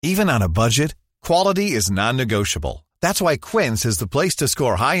Even on a budget, quality is non-negotiable. That's why Quince is the place to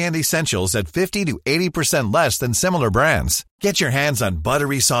score high-end essentials at 50 to 80% less than similar brands. Get your hands on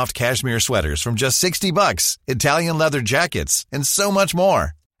buttery soft cashmere sweaters from just $60, Italian leather jackets, and so much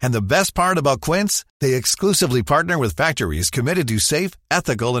more. And the best part about Quince, they exclusively partner with factories committed to safe,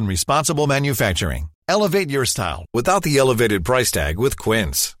 ethical, and responsible manufacturing. Elevate your style without the elevated price tag with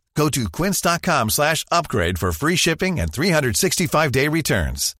Quince. Go to quince.com/upgrade for free shipping and 365-day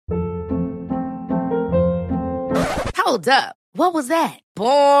returns. Hold up. What was that?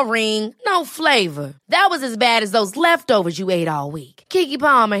 Boring. No flavor. That was as bad as those leftovers you ate all week. Keke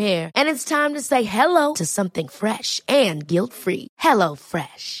Palmer here, and it's time to say hello to something fresh and guilt-free. Hello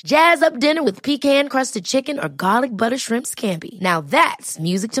Fresh. Jazz up dinner with pecan-crusted chicken or garlic butter shrimp scampi. Now that's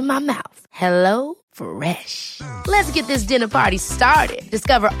music to my mouth. Hello Fresh. Let's get this dinner party started.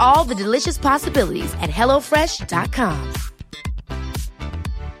 Discover all the delicious possibilities at hellofresh.com.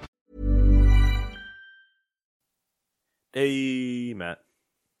 Hey, Matt.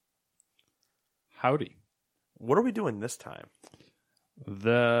 Howdy. What are we doing this time?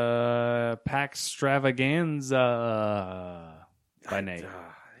 The PAX Extravaganza by Nate.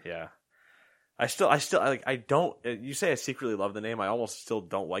 Yeah. I don't, you say I secretly love the name. I almost still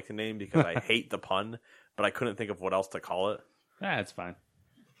don't like the name because I hate the pun, but I couldn't think of what else to call it. It's fine.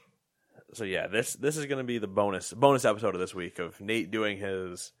 So yeah, this is going to be the bonus episode of this week of Nate doing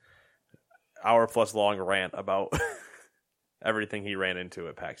his hour-plus long rant about everything he ran into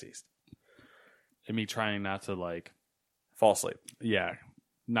at PAX East. And me trying not to, fall asleep. Yeah.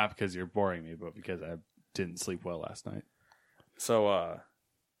 Not because you're boring me, but because I didn't sleep well last night. So,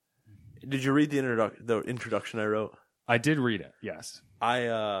 did you read the introduction I wrote? I did read it, yes. I'm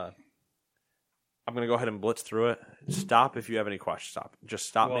going to go ahead and blitz through it. Stop if you have any questions. Just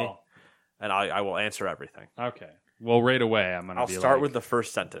stop me, and I will answer everything. Okay. Well, right away, I'll start with the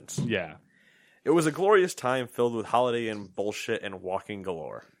first sentence. Yeah. It was a glorious time filled with Holiday Inn bullshit and walking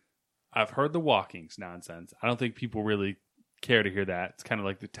galore. I've heard the walkings nonsense. I don't think people really care to hear that. It's kind of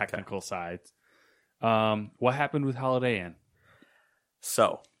like the technical sides. What happened with Holiday Inn?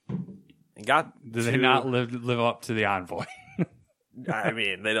 So, did they not live up to the Envoy? I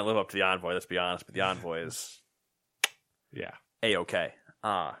mean, they didn't live up to the Envoy, let's be honest, but the Envoy is A-okay.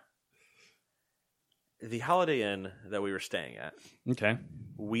 The Holiday Inn that we were staying at. Okay.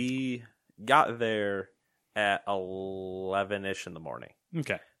 We got there at 11-ish in the morning.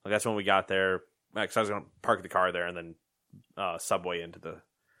 Okay. That's when we got there, because I was going to park the car there and then subway into the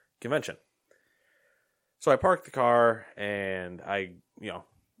convention. So I parked the car and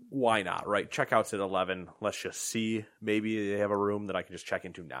why not, right? Checkout's at 11. Let's just see. Maybe they have a room that I can just check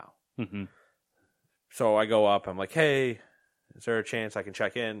into now. Mm-hmm. So I go up. I'm like, hey, is there a chance I can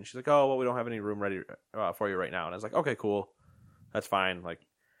check in? She's like, oh, well, we don't have any room ready for you right now. And I was like, okay, cool. That's fine.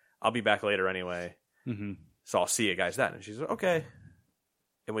 I'll be back later anyway. Mm-hmm. So I'll see you guys then. And she's like, okay.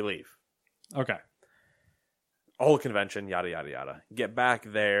 And we leave. Okay. Whole convention, yada, yada, yada. Get back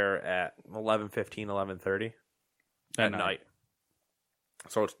there at 11:15, 11:30 at night.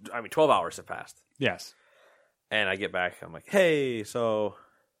 So, 12 hours have passed. Yes. And I get back. I'm like, hey, so...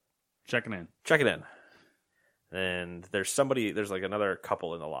 Checking in. And there's another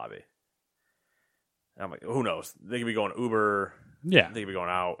couple in the lobby. And I'm like, who knows? They could be going Uber. Yeah. They could be going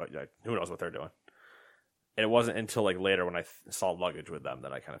out. Who knows what they're doing? And it wasn't until later when I saw luggage with them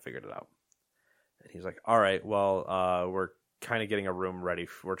that I kind of figured it out. And he's like, all right, well, we're kind of getting a room ready.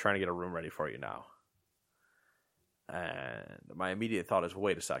 We're trying to get a room ready for you now. And my immediate thought is,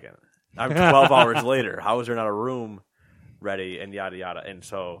 wait a second. I'm 12 hours later. How is there not a room ready? And yada, yada. And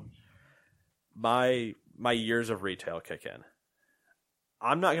so my years of retail kick in.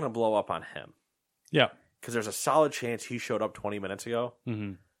 I'm not going to blow up on him. Yeah. Because there's a solid chance he showed up 20 minutes ago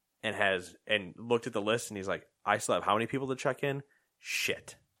mm-hmm. and looked at the list and he's like, I still have how many people to check in?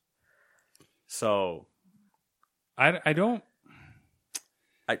 Shit. So I've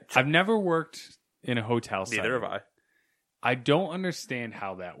never worked in a hotel setting. Neither have I. I don't understand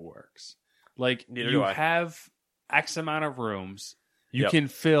how that works. Neither you do I. have X amount of rooms. You can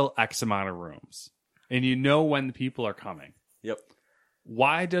fill X amount of rooms. And you know when the people are coming. Yep.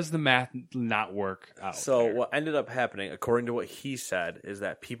 Why does the math not work out? So there? what ended up happening, according to what he said, is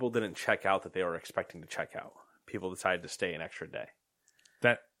that people didn't check out that they were expecting to check out. People decided to stay an extra day.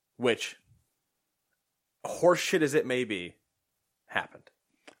 Which, horseshit as it may be, happened.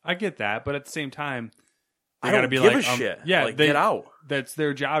 I get that, but at the same time, they I gotta don't be give like, a shit. Yeah, get out. That's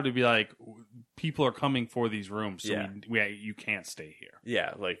their job to be like, people are coming for these rooms, so Yeah. you can't stay here.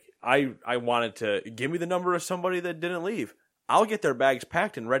 Yeah, I wanted to give me the number of somebody that didn't leave. I'll get their bags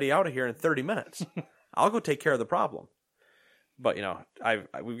packed and ready out of here in 30 minutes. I'll go take care of the problem. But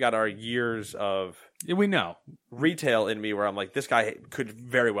we've got our years of We know. retail in me where I'm like, this guy could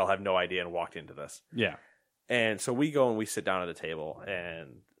very well have no idea and walked into this. Yeah. And so we go and we sit down at the table,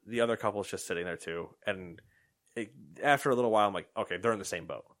 and the other couple is just sitting there too. And after a little while, I'm like, okay, they're in the same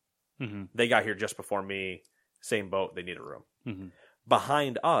boat. Mm-hmm. They got here just before me, same boat. They need a room. Mm-hmm.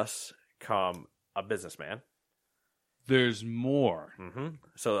 Behind us come a businessman. There's more. Mm-hmm.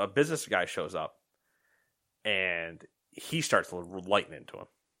 So a business guy shows up, and he starts lighting into him.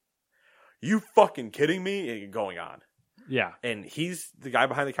 You fucking kidding me? And going on. Yeah. And he's the guy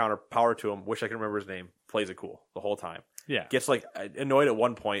behind the counter, power to him, wish I could remember his name, plays it cool the whole time. Yeah. Gets like annoyed at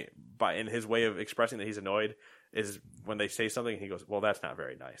one point, in his way of expressing that he's annoyed is when they say something, he goes, well, that's not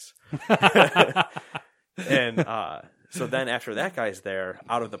very nice. And so then after that guy's there,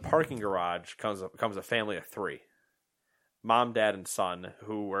 out of the parking garage comes a family of 3. Mom, dad, and son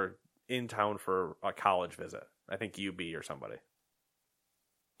who were in town for a college visit. I think UB or somebody.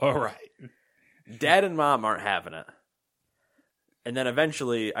 All right. Dad and mom aren't having it. And then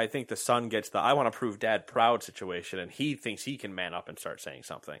eventually, I think the son gets the I want to prove dad proud situation, and he thinks he can man up and start saying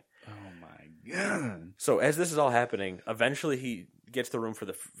something. Oh, my God. So as this is all happening, eventually he gets the room for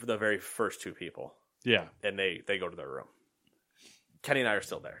the very first 2 people. Yeah. And they go to their room. Kenny and I are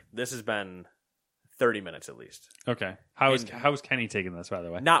still there. This has been 30 minutes at least. Okay. How is Kenny taking this, by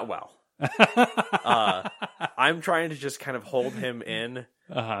the way? Not well. I'm trying to just kind of hold him in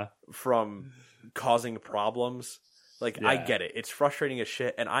from causing problems. Like, I get it. It's frustrating as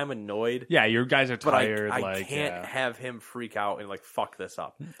shit, and I'm annoyed. Yeah, your guys are tired. But I can't have him freak out and, like, fuck this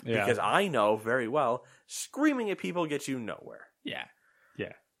up. Yeah. Because I know very well screaming at people gets you nowhere. Yeah.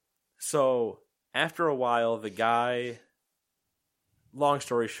 Yeah. So, after a while, the guy, long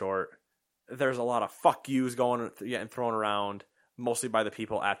story short, there's a lot of fuck yous going and thrown around, mostly by the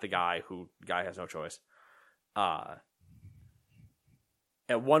people at the guy, guy has no choice.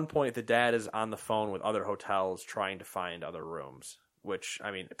 At one point, the dad is on the phone with other hotels trying to find other rooms, which,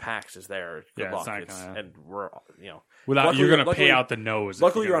 I mean, PAX is there. Good luck. And we're, without you're going to pay out the nose.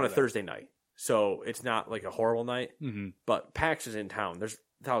 Luckily, you're on a Thursday night, so it's not like a horrible night. Mm-hmm. But PAX is in town. There's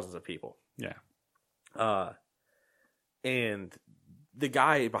thousands of people. Yeah. And the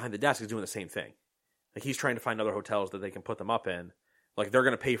guy behind the desk is doing the same thing. Like, he's trying to find other hotels that they can put them up in. Like, they're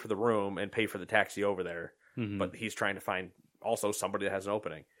going to pay for the room and pay for the taxi over there. Mm-hmm. But he's trying to find also somebody that has an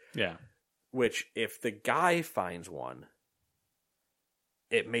opening. Yeah. Which, if the guy finds one,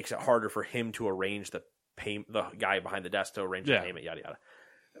 it makes it harder for him to arrange the guy behind the desk to arrange the payment, yada, yada.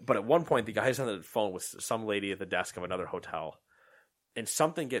 But at one point, the guy's on the phone with some lady at the desk of another hotel, and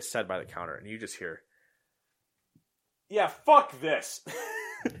something gets said by the counter, and you just hear, yeah, fuck this.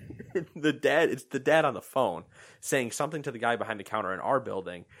 It's the dad on the phone saying something to the guy behind the counter in our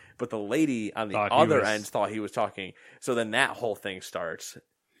building, but the lady on the other end thought he was talking. So then that whole thing starts.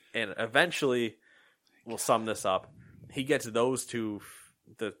 And eventually, we'll sum this up. He gets those 2,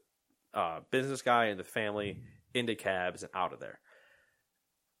 the business guy and the family, into cabs and out of there.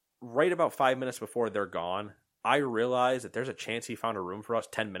 Right about 5 minutes before they're gone, I realize that there's a chance he found a room for us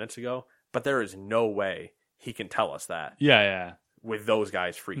 10 minutes ago, but there is no way he can tell us that. Yeah. With those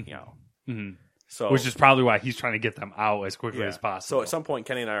guys freaking out. Mm-hmm. So, which is probably why he's trying to get them out as quickly as possible. So at some point,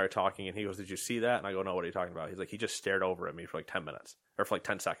 Kenny and I are talking, and he goes, did you see that? And I go, no, what are you talking about? He's like, he just stared over at me for like 10 minutes. Or for like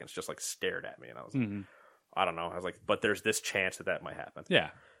 10 seconds, just like stared at me. And I was like, I don't know. I was like, but there's this chance that might happen. Yeah.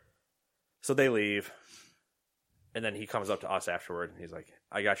 So they leave. And then he comes up to us afterward, and he's like,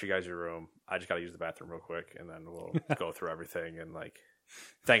 I got you guys your room. I just got to use the bathroom real quick, and then we'll go through everything. And like,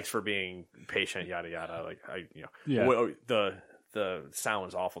 thanks for being patient, yada, yada. Like, the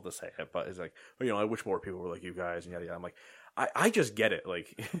sound's awful to say it, but it's like, I wish more people were like you guys, and yada, yada. I'm like, I just get it.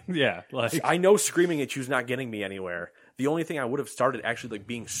 Like, yeah, like, I know screaming at you's not getting me anywhere. The only thing I would have started actually like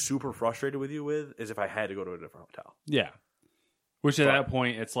being super frustrated with you with is if I had to go to a different hotel. Yeah. Which at that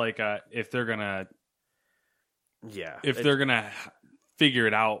point, it's like, if they're gonna figure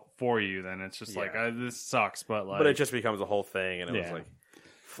it out for you, then it's just like, this sucks, but like, but it just becomes a whole thing, and it was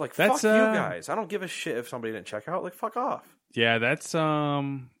like that's, fuck you guys. I don't give a shit if somebody didn't check out. Like, fuck off. Yeah, that's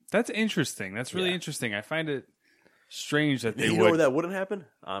interesting. That's really interesting. I find it strange that they would. You know where that wouldn't happen?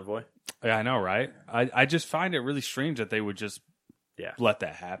 Envoy. Yeah, I know, right? I just find it really strange that they would just let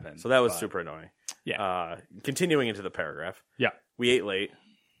that happen. So that was super annoying. Yeah. Continuing into the paragraph. Yeah. We ate late.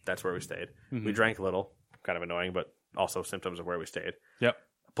 That's where we stayed. Mm-hmm. We drank little. Kind of annoying, but also symptoms of where we stayed. Yep.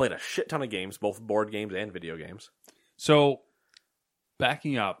 Played a shit ton of games, both board games and video games. So,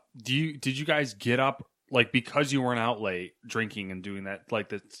 backing up, did you guys get up, like, because you weren't out late drinking and doing that, like,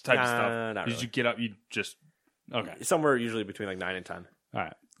 this type of stuff? Not did really. you get up? You just okay. Somewhere usually between like 9 and 10. All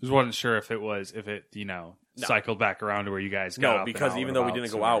right. Just wasn't sure if it No. cycled back around to where you guys got No, up and because out even and though we about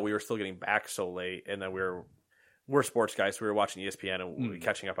didn't go sooner. out, we were still getting back so late, and then we're sports guys, so we were watching ESPN and we were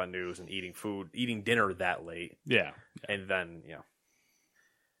catching up on news and eating dinner that late, Yeah. and then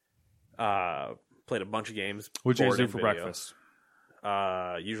played a bunch of games. What'd you guys board do and for video. breakfast?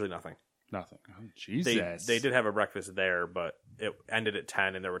 Usually nothing. Nothing. Oh, Jesus. They did have a breakfast there, but it ended at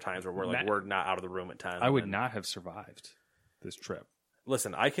 10, and there were times where we're not out of the room at 10. I would not have survived this trip.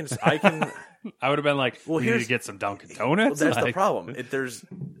 Listen, I can. I would have been like, we need to get some Dunkin' Donuts. Well, that's the Like- problem.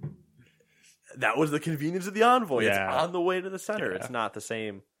 That was the convenience of the Envoy. Yeah. It's on the way to the center. Yeah. It's not the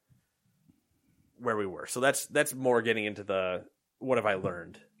same where we were. So that's more getting into the what have I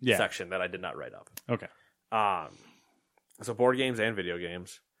learned section that I did not write up. Okay. So board games and video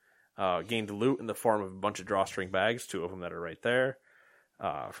games. Gained loot in the form of a bunch of drawstring bags, 2 of them that are right there.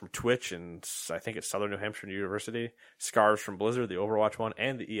 From Twitch and I think it's Southern New Hampshire University. Scarves from Blizzard, the Overwatch one,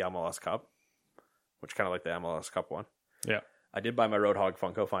 and the EMLS Cup, which kind of like the MLS Cup one. Yeah. I did buy my Roadhog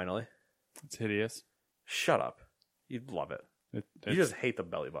Funko finally. It's hideous. Shut up. You'd love it. You just hate the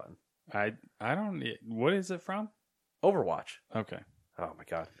belly button. I don't. What is it from? Overwatch. Okay. Oh my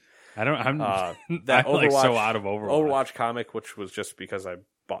god. I don't. I'm That I'm like so out of Overwatch. Overwatch comic, which was just because I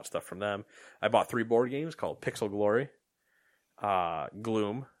bought stuff from them. I bought 3 board games called Pixel Glory,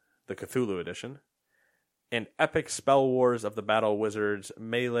 Gloom, the Cthulhu edition, and Epic Spell Wars of the Battle Wizards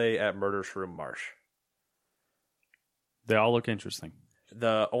Melee at Murder Shroom Marsh. They all look interesting.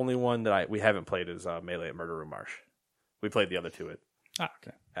 The only one that we haven't played is Melee at Murder Room Marsh. We played the other 2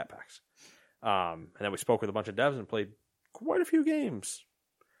 Okay. at PAX. And then we spoke with a bunch of devs and played quite a few games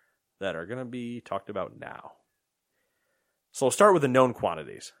that are going to be talked about now. So we'll start with the known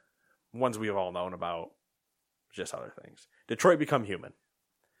quantities. Ones we've all known about, just other things. Detroit Become Human.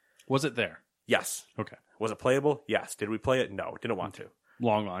 Was it there? Yes. Okay. Was it playable? Yes. Did we play it? No. Didn't want to.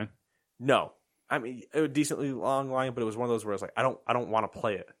 Long line. No. I mean, it was a decently long line, but it was one of those where I was like, I don't want to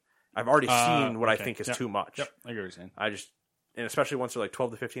play it. I've already seen what I think is too much. Yep. I get what you're saying. And especially once they're like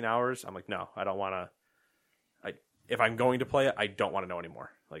 12 to 15 hours, I'm like, no, I don't want to. If I'm going to play it, I don't want to know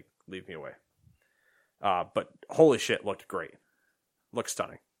anymore. Like, leave me away. But holy shit, looked great. Looked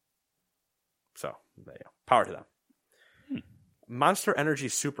stunning. So, power to them. Monster Energy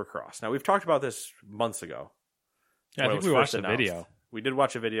Supercross. Now, we've talked about this months ago. Yeah, I when it think was we watched first the announced. video. We did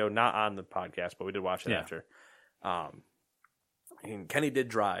watch a video, not on the podcast, but we did watch it Yeah. after. And Kenny did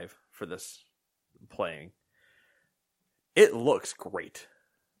drive for this playing. It looks great.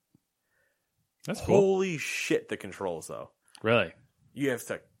 That's cool. Holy shit, the controls, though. Really? You have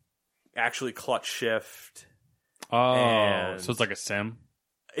to actually clutch shift. Oh, And- so it's like a sim?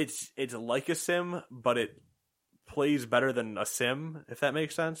 It's like a sim, but it plays better than a sim, if that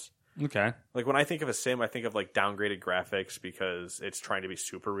makes sense. Okay. Like, when I think of a sim, I think of, like, downgraded graphics because it's trying to be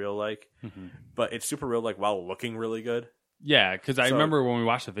super real-like. Mm-hmm. But it's super real-like while looking really good. Yeah, because I So- remember when we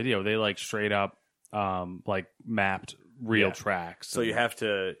watched the video, they like straight up like mapped real Yeah. tracks. So you have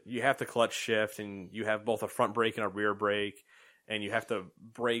to clutch shift, and you have both a front brake and a rear brake, and you have to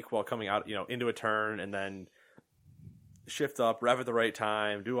brake while coming out, into a turn, and then shift up, rev at the right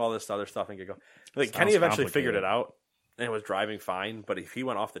time, do all this other stuff, and get going. Like, Sounds Kenny eventually figured complicated. it out and was driving fine, but if he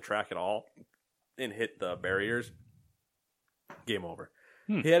went off the track at all and hit the barriers, game over.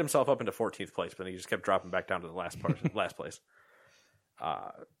 He had himself up into 14th place, but then he just kept dropping back down to the last place.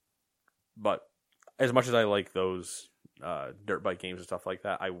 But as much as I like those dirt bike games and stuff like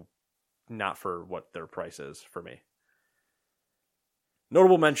that, not for what their price is for me.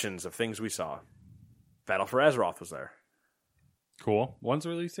 Notable mentions of things we saw. Battle for Azeroth was there. Cool. When's the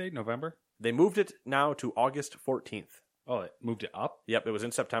release date? November? They moved it now to August 14th. Oh, it moved it up? Yep, it was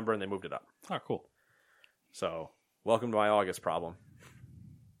in September and they moved it up. Oh, cool. So, welcome to my August problem.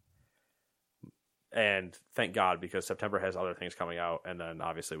 And thank God, because September has other things coming out, and then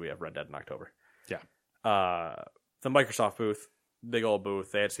obviously we have Red Dead in October. Yeah. The Microsoft booth, big old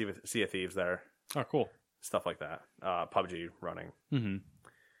booth. They had Sea of Thieves there, Oh, cool. stuff like that. PUBG running. Mm-hmm.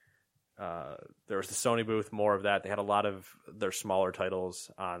 There was the Sony booth, more of that. They had a lot of their smaller titles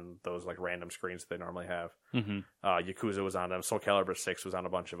on those like random screens that they normally have. Mm-hmm. Yakuza was on them. Soul Calibur 6 was on a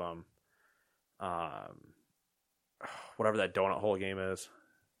bunch of them. Whatever that donut hole game is.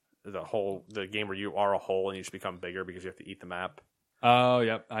 The game where you are a hole and you just become bigger because you have to eat the map. Oh,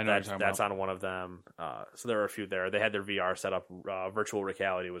 yep. I know what you're talking That's about. on one of them. So there were a few there. They had their VR set up. Virtual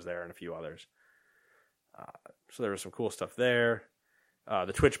Reality was there and a few others. So there was some cool stuff there.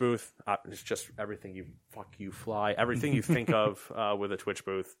 The Twitch booth is just everything you fly. Everything you think of with a Twitch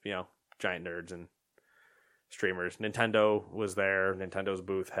booth. Giant nerds and streamers. Nintendo was there. Nintendo's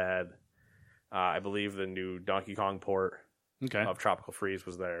booth had, I believe, the new Donkey Kong port Okay. of Tropical Freeze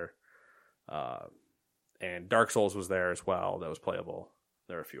was there. And Dark Souls was there as well. That was playable.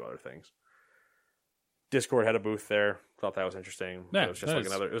 There were a few other things. Discord had a booth there. Thought that was interesting. Yeah, it was just like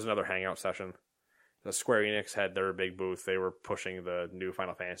another hangout session. The Square Enix had their big booth. They were pushing the new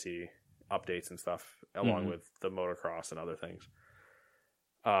Final Fantasy updates and stuff, along with the motocross and other things.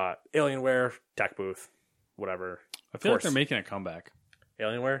 Alienware, tech booth, whatever. I feel like they're making a comeback.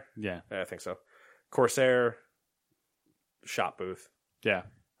 Alienware? Yeah. I think so. Corsair, shop booth. Yeah.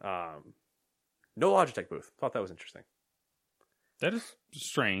 No Logitech booth. Thought that was interesting. That is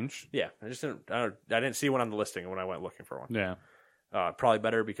strange. Yeah, I didn't see one on the listing when I went looking for one. Yeah. Probably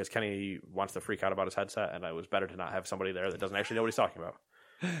better because Kenny wants to freak out about his headset, and it was better to not have somebody there that doesn't actually know what he's talking about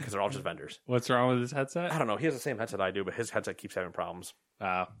because they're all just vendors. What's wrong with his headset? I don't know. He has the same headset I do, but his headset keeps having problems.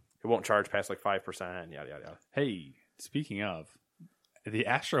 It won't charge past like 5%, yada, yada, yada. Hey, speaking of, the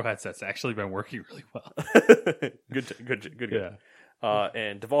Astro headset's actually been working really well. Good. Yeah.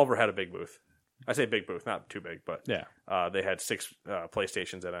 And Devolver had a big booth. I say big booth, not too big, but Yeah. They had 6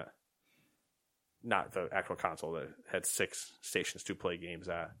 PlayStations in it. Not the actual console. That had 6 stations to play games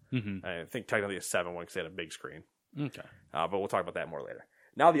at. Mm-hmm. I think technically a 7 one because they had a big screen. Okay. But we'll talk about that more later.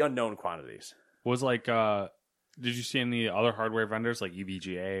 Now the unknown quantities. Was like, did you see any other hardware vendors like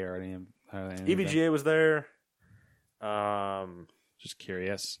EVGA or any? EVGA was there. Just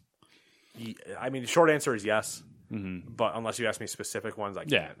curious. I mean, the short answer is yes. Mm-hmm. But unless you ask me specific ones, I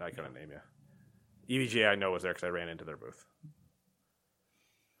couldn't name you. EVGA I know was there because I ran into their booth.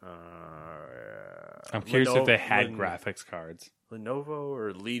 I'm curious if they had graphics cards. Lenovo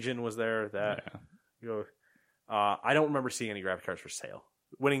or Legion was there. I don't remember seeing any graphic cards for sale.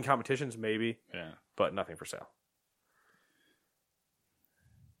 Winning competitions, maybe. Yeah. But nothing for sale.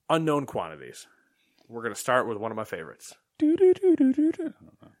 Unknown quantities. We're going to start with one of my favorites. That's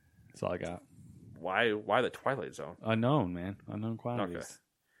all I got. Why the Twilight Zone? Unknown, man. Unknown quantities. Okay.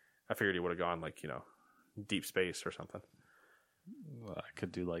 I figured he would have gone like, Deep Space or something. Well, I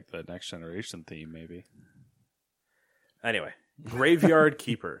could do like the Next Generation theme, maybe. Anyway, Graveyard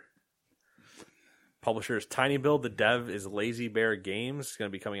Keeper. Publisher is Tiny Build. The dev is Lazy Bear Games. It's going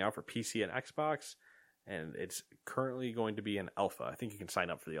to be coming out for PC and Xbox, and it's currently going to be an alpha. I think you can sign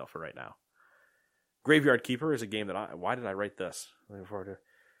up for the alpha right now. Graveyard Keeper is a game that why did I write this? Looking forward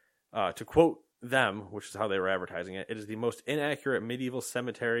to quote them, which is how they were advertising it. It is the most inaccurate medieval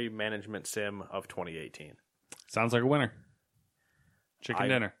cemetery management sim of 2018. Sounds like a winner. Chicken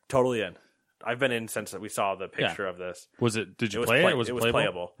dinner. Totally in. I've been in since we saw the picture of this. Was it? Did you play it? Was it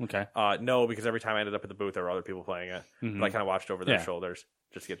playable? Okay. No, because every time I ended up at the booth, there were other people playing it. Mm-hmm. But I kind of watched over their shoulders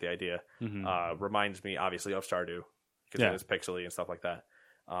just to get the idea. Mm-hmm. Reminds me, obviously, of Stardew because it is pixely and stuff like that.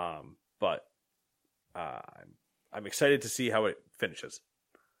 But I'm excited to see how it finishes.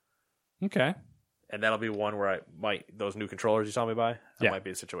 Okay. And that'll be one where those new controllers you saw me buy, that might be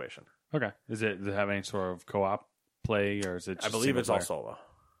the situation. Okay. Does it have any sort of co-op play, or is it just I believe it's all solo.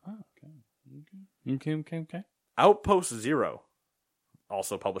 Oh, okay. Outpost Zero,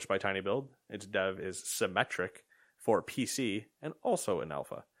 also published by Tiny Build. Its dev is Symmetric for PC and also in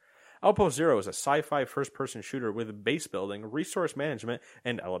alpha. Outpost Zero is a sci-fi first-person shooter with base building, resource management,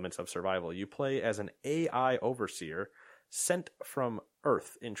 and elements of survival. You play as an AI overseer sent from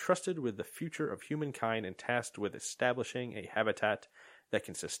Earth, entrusted with the future of humankind and tasked with establishing a habitat that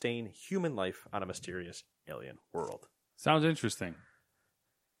can sustain human life on a mysterious alien world. Sounds interesting.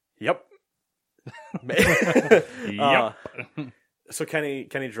 Yep. Yep. So Kenny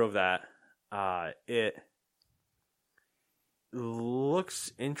drove that. It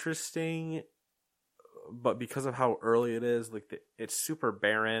looks interesting, but because of how early it is, it's super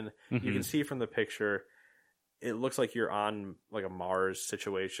barren. Mm-hmm. You can see from the picture, it looks like you're on like a Mars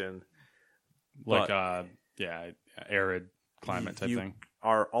situation, arid climate type thing.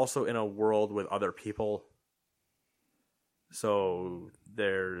 Are also in a world with other people. So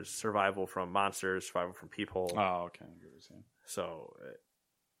there's survival from monsters, survival from people. Oh, okay. So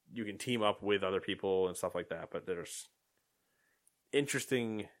you can team up with other people and stuff like that, but there's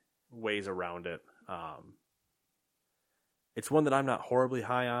interesting ways around it. It's one that I'm not horribly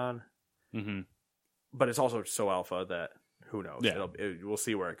high on, but it's also so alpha that who knows? Yeah. We'll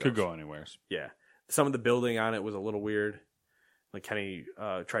see where it goes. Could go anywhere. Yeah. Some of the building on it was a little weird. Like Kenny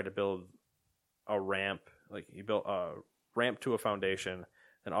tried to build a ramp. Like he built a ramp to a foundation,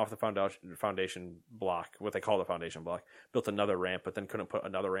 and off the foundation block, what they call the foundation block, built another ramp, but then couldn't put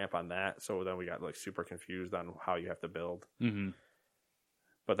another ramp on that. So then we got like super confused on how you have to build. Mm-hmm.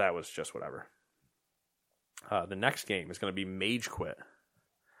 But that was just whatever. The next game is going to be Mage Quit.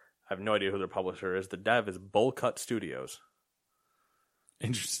 I have no idea who their publisher is. The dev is Bullcut Studios.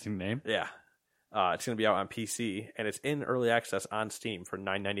 Interesting name. Yeah. It's going to be out on PC, and it's in early access on Steam for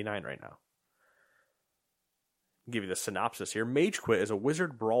 $9.99 right now. I'll give you the synopsis here. Mage Quit is a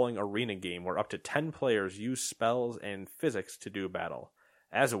wizard brawling arena game where up to 10 players use spells and physics to do battle.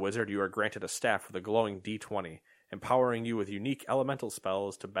 As a wizard, you are granted a staff with a glowing D20, empowering you with unique elemental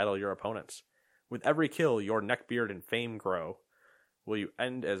spells to battle your opponents. With every kill, your neckbeard and fame grow. Will you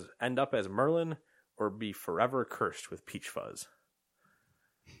end up as Merlin or be forever cursed with peach fuzz?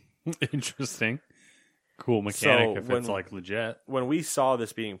 Interesting. Cool mechanic So if it's like legit. When we saw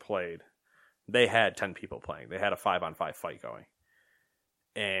this being played, they had 10 people playing. They had a 5-on-5 fight going.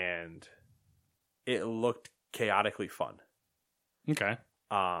 And it looked chaotically fun. Okay.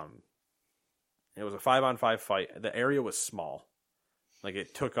 It was a 5-on-5 fight. The area was small. Like,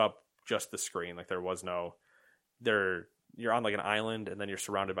 it took up just the screen. Like, there was no... You're on, like, an island, and then you're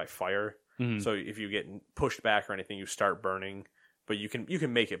surrounded by fire. Mm-hmm. So if you get pushed back or anything, you start burning. But you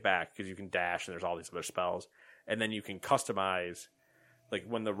can make it back because you can dash, and there's all these other spells. And then you can customize... Like,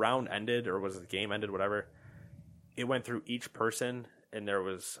 when the round ended, or was the game ended, whatever, it went through each person, and there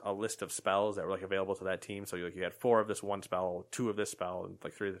was a list of spells that were, like, available to that team. So, you had 4 of this one spell, 2 of this spell, and,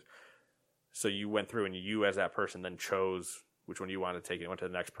 like, 3 of this. So you went through, and you, as that person, then chose which one you wanted to take, and went to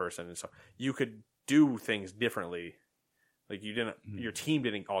the next person. And so you could do things differently. Like, you didn't, your team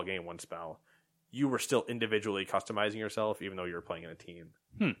didn't all gain one spell. You were still individually customizing yourself, even though you were playing in a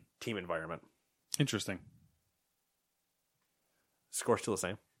team environment. Interesting. Score still the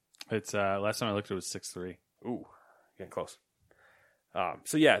same. It's last time I looked, it was 6-3. Ooh, getting close.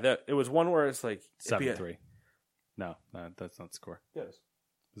 So yeah, it was one where it's like 7-3. No, that's not the score. Yeah, it is.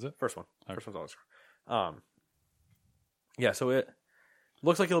 Is it? First one. Okay. First one's always score. Yeah, so it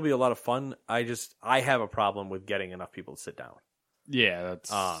looks like it'll be a lot of fun. I have a problem with getting enough people to sit down. Yeah,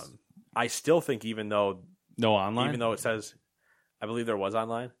 that's. I still think even though it says, I believe there was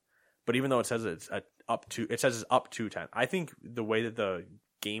online, but even though it says it's up to 10. I think the way that the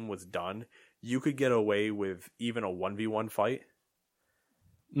game was done, you could get away with even a 1v1 fight.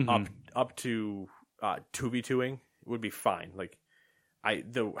 Up to 2v2ing would be fine. Like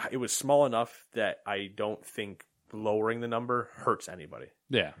it was small enough that I don't think lowering the number hurts anybody.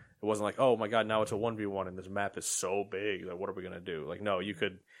 Yeah. It wasn't like, oh my god, now it's a 1v1 and this map is so big that what are we going to do? Like, no, you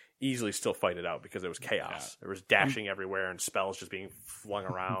could easily still fight it out because there was chaos. Yeah. There was dashing everywhere and spells just being flung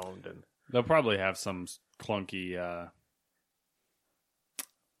around. And they'll probably have some clunky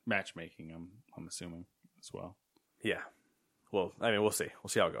matchmaking, I'm assuming, as well. Yeah. Well, I mean, we'll see. We'll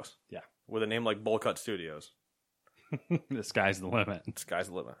see how it goes. Yeah. With a name like Bullcut Studios. The sky's the limit. Sky's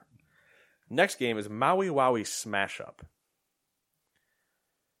the limit. Next game is Maui Wowie Smash Up.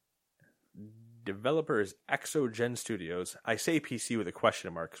 Developer is Exogen Studios. I say PC with a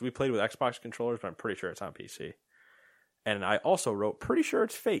question mark because we played with Xbox controllers, but I'm pretty sure it's on PC. And I also wrote, pretty sure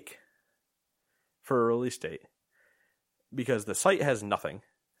it's fake for a release date because the site has nothing,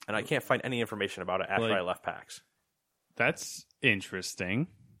 and I can't find any information about it after I left PAX. That's interesting.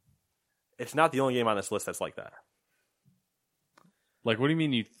 It's not the only game on this list that's like that. Like, what do you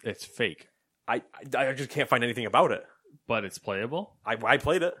mean it's fake? I just can't find anything about it. But it's playable? I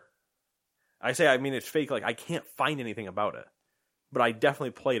played it. I mean it's fake. Like, I can't find anything about it. But I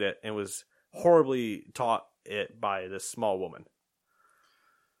definitely played it and was horribly taught it by this small woman.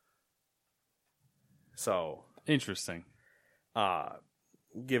 So. Interesting.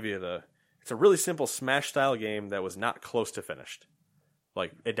 Give you it's a really simple Smash style game that was not close to finished.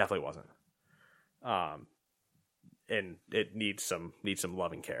 Like, it definitely wasn't. And it needs some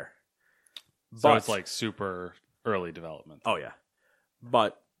loving care. So it's like super early development. Oh yeah.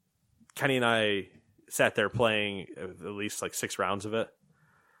 But Kenny and I sat there playing at least like 6 rounds of it.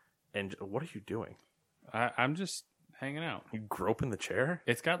 And what are you doing? I'm just hanging out. You groping the chair?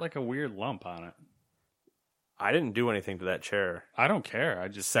 It's got like a weird lump on it. I didn't do anything to that chair. I don't care. I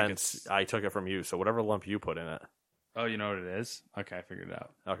just since I took it from you. So whatever lump you put in it. Oh, you know what it is? Okay, I figured it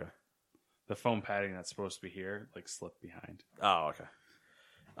out. Okay. The foam padding that's supposed to be here, like, slipped behind. Oh, okay.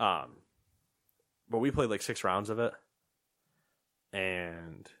 But we played like 6 rounds of it,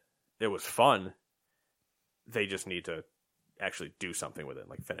 and it was fun. They just need to actually do something with it,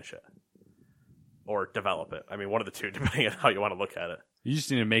 like finish it. Or develop it. I mean, one of the two, depending on how you want to look at it. You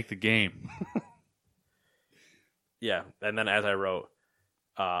just need to make the game. Yeah, and then as I wrote,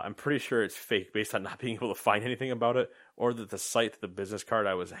 I'm pretty sure it's fake based on not being able to find anything about it, or that the site, the business card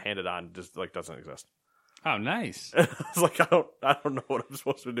I was handed on, just like doesn't exist. Oh, nice. I was like, I don't know what I'm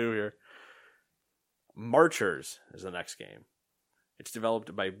supposed to do here. Marchers is the next game. It's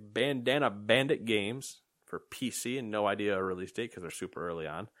developed by Bandana Bandit Games for PC, and no idea a release date because they're super early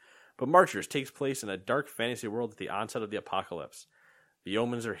on. But Marchers takes place in a dark fantasy world at the onset of the apocalypse. The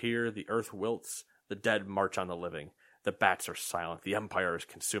omens are here, the earth wilts, the dead march on the living, the bats are silent, the empire is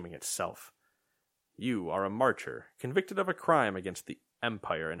consuming itself. You are a marcher, convicted of a crime against the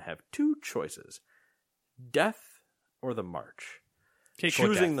empire, and have two choices: death or the march.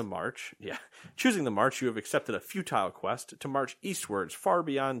 Choosing the march, you have accepted a futile quest to march eastwards far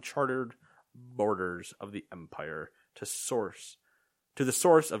beyond chartered borders of the empire to the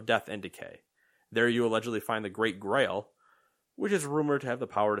source of death and decay. There you allegedly find the Great Grail, which is rumored to have the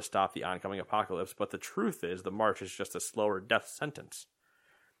power to stop the oncoming apocalypse, but the truth is the march is just a slower death sentence.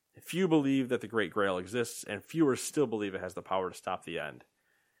 Few believe that the Great Grail exists, and fewer still believe it has the power to stop the end.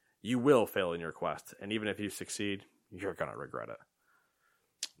 You will fail in your quest, and even if you succeed, you're going to regret it.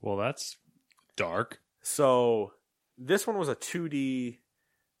 Well, that's dark. So this one was a 2D,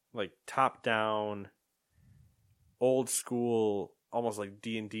 like top-down, old school, almost like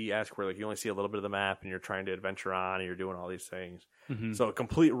D&D-esque, where like you only see a little bit of the map and you're trying to adventure on and you're doing all these things. Mm-hmm. So a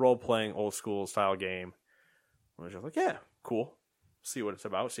complete role-playing, old school style game. I was just like, yeah, cool. See what it's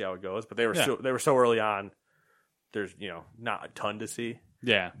about, see how it goes. But they were so early on. There's not a ton to see.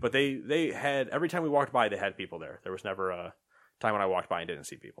 Yeah, but they had, every time we walked by, they had people there. There was never a time when I walked by and didn't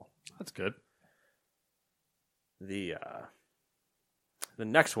see people. That's good. The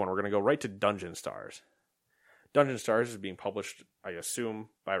next one, we're going to go right to Dungeon Stars. Dungeon Stars is being published, I assume,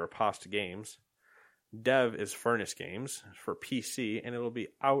 by Riposte Games. Dev is Furnace Games for PC, and it will be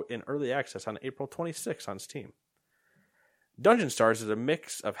out in early access on April 26th on Steam. Dungeon Stars is a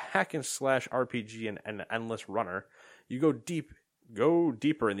mix of hack and slash RPG and an endless runner. You go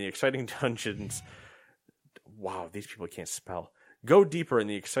deeper in the exciting dungeons. Wow, these people can't spell. Go deeper in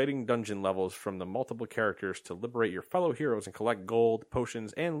the exciting dungeon levels from the multiple characters to liberate your fellow heroes and collect gold,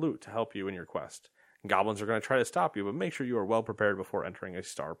 potions, and loot to help you in your quest. Goblins are going to try to stop you, but make sure you are well prepared before entering a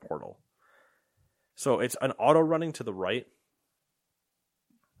star portal. So it's an auto running to the right.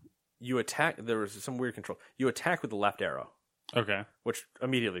 You attack. There was some weird control. You attack with the left arrow. Okay. Which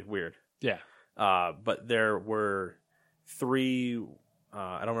immediately weird. Yeah. But there were 3.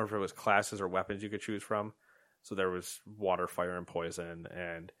 I don't remember if it was classes or weapons you could choose from. So there was water, fire, and poison,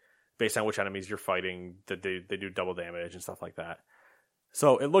 and based on which enemies you're fighting, that they do double damage and stuff like that.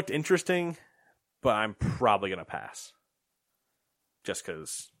 So it looked interesting, but I'm probably gonna pass, just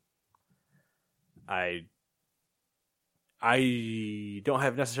because I don't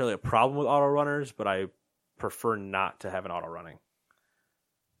have necessarily a problem with auto runners, but I prefer not to have an auto running.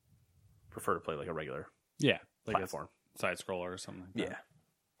 Prefer to play like a regular like platform, a side scroller or something like that. Yeah.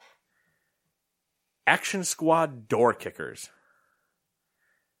 Action Squad Door Kickers.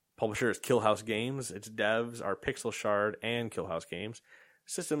 Publisher is Killhouse Games. Its devs are Pixel Shard and Killhouse Games.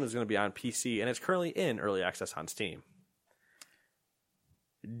 System is going to be on PC, and it's currently in early access on Steam.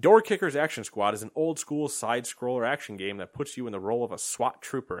 Door Kickers Action Squad is an old-school side-scroller action game that puts you in the role of a SWAT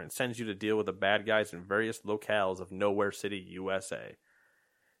trooper and sends you to deal with the bad guys in various locales of Nowhere City, USA.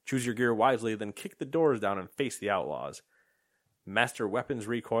 Choose your gear wisely, then kick the doors down and face the outlaws. Master weapons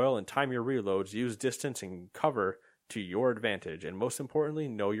recoil and time your reloads, use distance and cover to your advantage, and most importantly,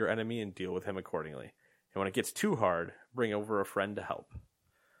 know your enemy and deal with him accordingly. And when it gets too hard, bring over a friend to help.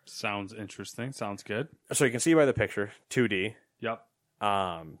 Sounds interesting. Sounds good. So you can see by the picture, 2D. Yep.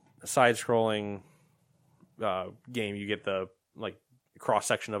 Side-scrolling game, you get the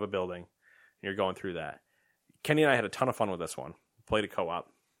cross-section of a building, and you're going through that. Kenny and I had a ton of fun with this one. Played a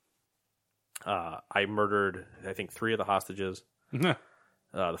co-op. I murdered, I think, 3 of the hostages.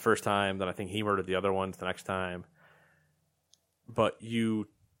 The first time, then I think he murdered the other ones the next time. But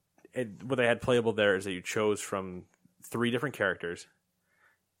what they had playable there is that you chose from 3 different characters,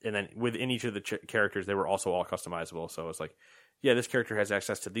 and then within each of the characters, they were also all customizable. So it's like, yeah, this character has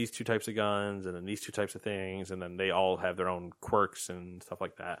access to these 2 types of guns, and then these 2 types of things, and then they all have their own quirks and stuff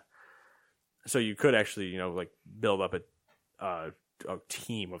like that. So you could actually, build up a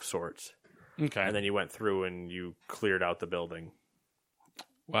team of sorts. Okay. And then you went through and you cleared out the building.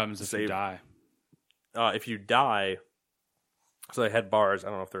 What happens if you die? If you die, so they had bars. I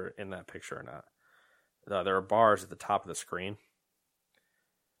don't know if they're in that picture or not. There are bars at the top of the screen.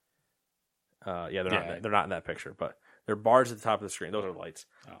 They're not in that picture, but there are bars at the top of the screen. Those are lights.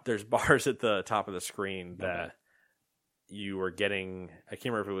 Oh. There's bars at the top of the screen that you were getting. I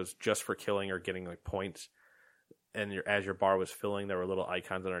can't remember if it was just for killing or getting points. And as your bar was filling, there were little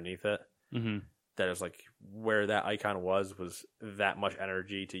icons underneath it. Mm-hmm. That is where that icon was that much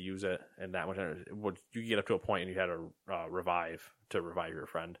energy to use it, and that much energy. You get up to a point and you had a revive to revive your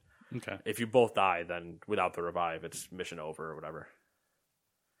friend. Okay. If you both die, then without the revive, it's mission over or whatever.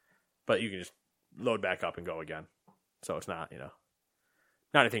 But you can just load back up and go again. So it's not,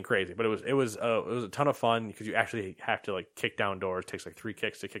 Not anything crazy, but it was a ton of fun because you actually have to like kick down doors. It takes like 3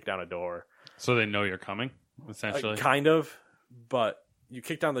 kicks to kick down a door. So they know you're coming, essentially. Kind of, but you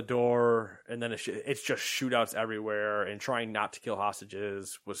kick down the door, and then it's just shootouts everywhere. And trying not to kill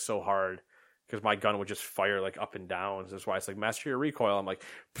hostages was so hard because my gun would just fire like up and down. So that's why it's like master your recoil. I'm like,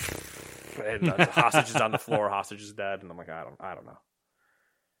 and the hostage is on the floor, hostage is dead, and I'm like, I don't know.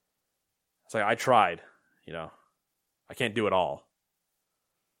 It's like I tried, I can't do it all.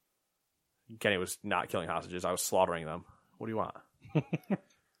 Kenny was not killing hostages. I was slaughtering them. What do you want?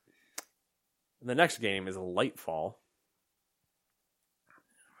 The next game is Lightfall,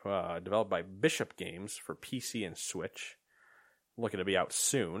 developed by Bishop Games for PC and Switch. Looking to be out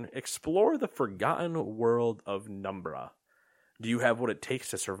soon. Explore the forgotten world of Numbra. Do you have what it takes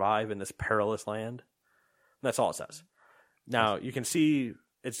to survive in this perilous land? That's all it says. Now, you can see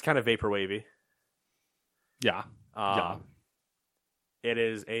it's kind of vaporwavy. Yeah. It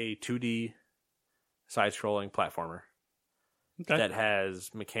is a 2D side-scrolling platformer that has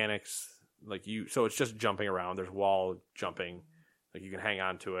mechanics so it's just jumping around. There's wall jumping, like you can hang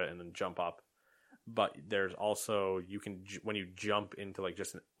on to it and then jump up. But there's also when you jump into like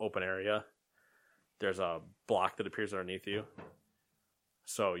just an open area, there's a block that appears underneath you.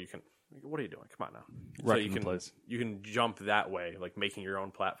 So you can. What are you doing? Come on now. Wrecking so you can jump that way, like making your own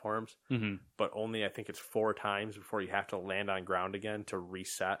platforms. Mm-hmm. But only I think it's 4 times before you have to land on ground again to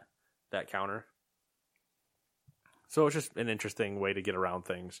reset that counter. So it's just an interesting way to get around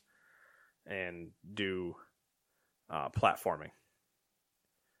things and do platforming.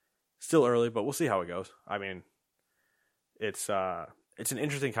 Still early, but we'll see how it goes. I mean, it's an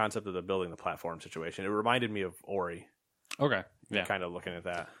interesting concept of the building the platform situation. It reminded me of Ori. Okay, yeah, kind of looking at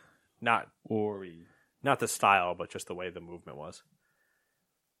that. Not Ori, not the style, but just the way the movement was.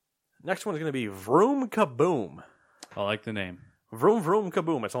 Next one's going to be Vroom Kaboom. I like the name. Vroom Vroom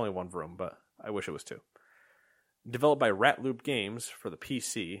Kaboom. It's only 1 vroom, but I wish it was 2. Developed by Ratloop Games for the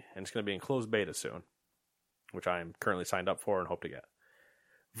PC, and it's going to be in closed beta soon, which I am currently signed up for and hope to get.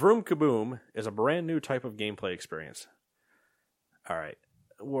 Vroom Kaboom is a brand new type of gameplay experience. All right.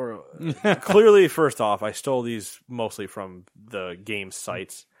 Clearly, first off, I stole these mostly from the game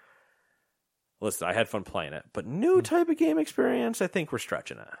sites. Listen, I had fun playing it, but new type of game experience, I think we're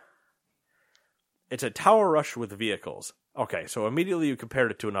stretching it. It's a tower rush with vehicles. Okay, so immediately you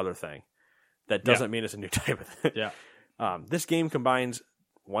compared it to another thing. That doesn't mean it's a new type of thing. Yeah. This game combines,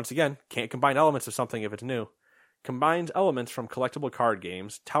 once again, can't combine elements of something if it's new. Combines elements from collectible card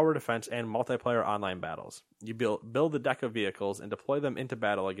games, tower defense, and multiplayer online battles. You build a deck of vehicles and deploy them into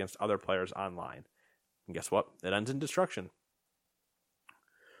battle against other players online. And guess what? It ends in destruction.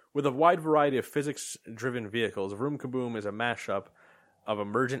 With a wide variety of physics-driven vehicles, Vroom Kaboom is a mashup of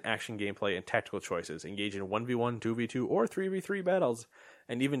emergent action gameplay and tactical choices. Engage in 1v1, 2v2, or 3v3 battles,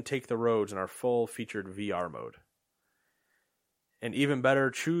 and even take the roads in our full-featured VR mode. And even better,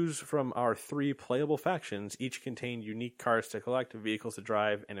 choose from our 3 playable factions. Each contain unique cards to collect, vehicles to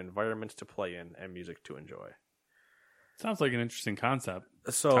drive, and environments to play in, and music to enjoy. Sounds like an interesting concept.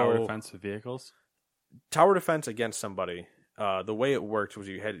 So, tower defense with vehicles? Tower defense against somebody. The way it worked was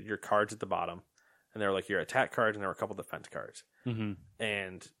you had your cards at the bottom, and they were like your attack cards, and there were a couple defense cards. Mm-hmm.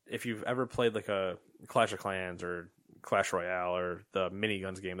 And if you've ever played like a Clash of Clans or Clash Royale or the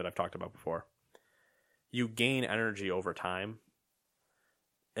miniguns game that I've talked about before, you gain energy over time,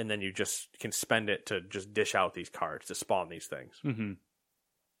 and then you just can spend it to just dish out these cards to spawn these things. Mm-hmm.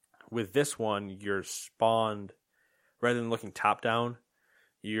 With this one, you're spawned, rather than looking top down,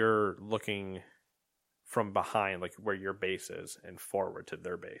 you're looking from behind, like where your base is, and forward to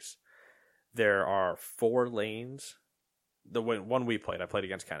their base. There are 4 lanes. The one we played, I played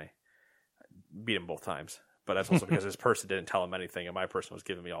against Kenny. Beat him both times. But that's also because his person didn't tell him anything, and my person was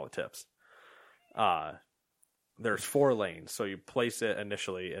giving me all the tips. There's 4 lanes, so you place it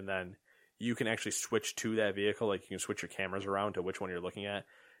initially, and then you can actually switch to that vehicle. Like, you can switch your cameras around to which one you're looking at,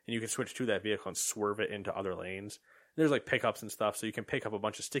 and you can switch to that vehicle and swerve it into other lanes. There's like pickups and stuff, so you can pick up a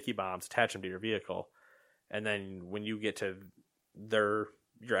bunch of sticky bombs, attach them to your vehicle, and then when you get to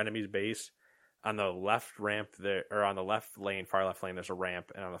your enemy's base, on the left ramp there, or on the left lane, far left lane, there's a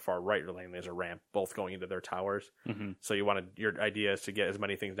ramp, and on the far right lane, there's a ramp, both going into their towers. Mm-hmm. So your idea is to get as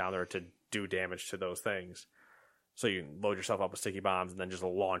many things down there to do damage to those things. So you can load yourself up with sticky bombs and then just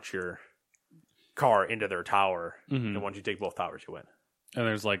launch your car into their tower. Mm-hmm. And once you take both towers, you win. And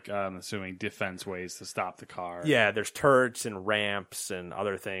there's like, I'm assuming, defense ways to stop the car. Yeah, there's turrets and ramps and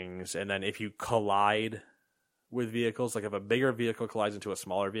other things. And then if you collide with vehicles, like if a bigger vehicle collides into a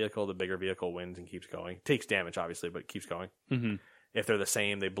smaller vehicle, the bigger vehicle wins and keeps going. Takes damage, obviously, but keeps going. Mm-hmm. If they're the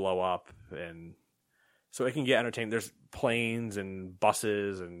same, they blow up. And So it can get entertaining. There's planes and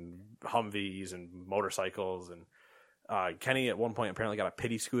buses and Humvees and motorcycles. And Kenny at one point apparently got a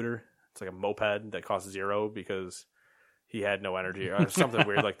pity scooter. It's like a moped that costs $0 because he had no energy or something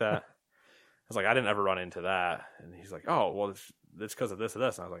weird like that. I was like, I didn't ever run into that. And he's like, oh, well, it's because of this or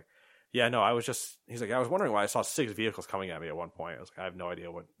this. And I was like, yeah, no, he's like, I was wondering why I saw 6 vehicles coming at me at one point. I was like, I have no idea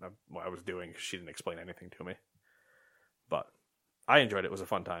what I was doing because she didn't explain anything to me. But I enjoyed it. It was a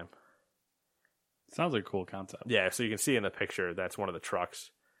fun time. Sounds like a cool concept. Yeah, so you can see in the picture that's one of the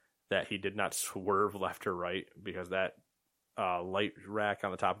trucks that he did not swerve left or right because that light rack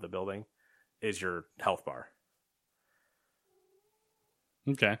on the top of the building is your health bar.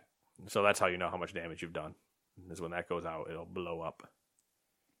 Okay. So that's how you know how much damage you've done. Is when that goes out, it'll blow up.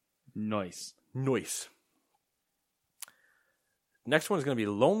 Nice. Next one is going to be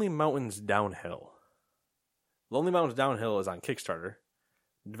Lonely Mountains Downhill. Lonely Mountains Downhill is on Kickstarter,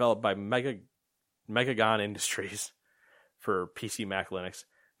 developed by Megagon Industries for PC, Mac, Linux.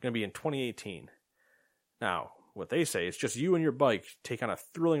 Going to be in 2018. Now, what they say is just you and your bike take on a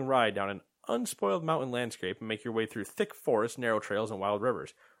thrilling ride down an unspoiled mountain landscape and make your way through thick forests, narrow trails, and wild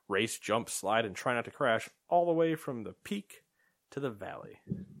rivers. Race, jump, slide, and try not to crash all the way from the peak to the valley.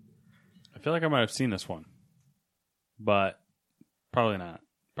 I feel like I might have seen this one, but probably not.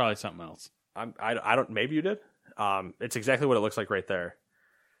 Probably something else. I don't. Maybe you did. It's exactly what it looks like right there.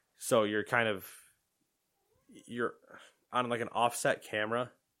 So you're on like an offset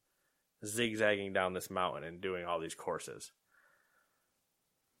camera, zigzagging down this mountain and doing all these courses.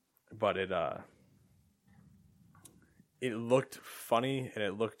 But it looked funny and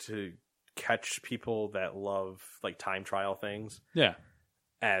it looked to catch people that love like time trial things. Yeah.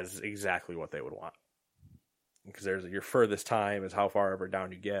 As exactly what they would want. Because there's your furthest time is how far ever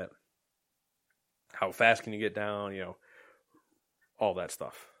down you get. How fast can you get down, all that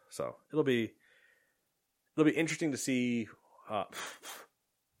stuff. So it'll be interesting to see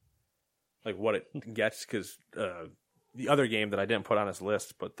like what it gets, because the other game that I didn't put on this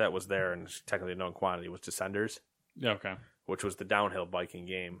list, but that was there and it's technically a known quantity, was Descenders. Yeah, okay. Which was the downhill biking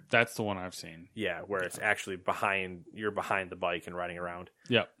game. That's the one I've seen. Yeah, where it's actually you're behind the bike and riding around.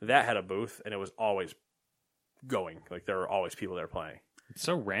 Yep. That had a booth and it was always going. Like there were always people there playing. It's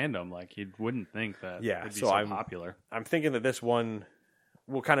so random. Like you wouldn't think that it'd be so popular. I'm thinking that this one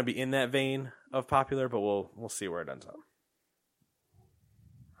will kind of be in that vein of popular, but we'll see where it ends up.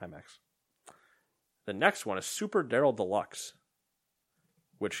 Hi, Max. The next one is Super Daryl Deluxe,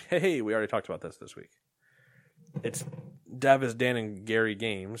 which, hey, we already talked about this week. It's dev is Dan and Gary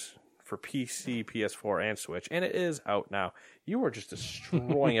Games for PC, PS4, and Switch, and it is out now. You are just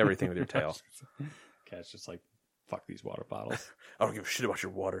destroying everything with your tail. Cat's just like, fuck these water bottles. I don't give a shit about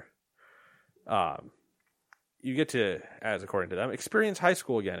your water. You get to, as according to them, experience high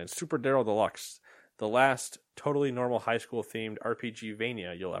school again in Super Daryl Deluxe, the last totally normal high school themed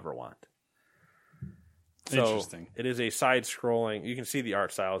RPG-vania you'll ever want. So interesting. It is a side-scrolling. You can see the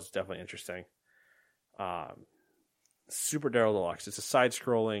art style is definitely interesting. Super Daryl Deluxe. It's a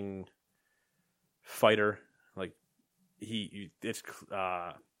side-scrolling fighter. Like it's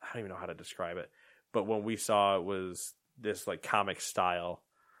I don't even know how to describe it. But when we saw it was this like comic style,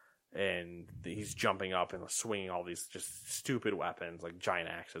 and he's jumping up and swinging all these just stupid weapons like giant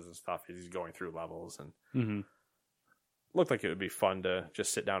axes and stuff as he's going through levels, and looked like it would be fun to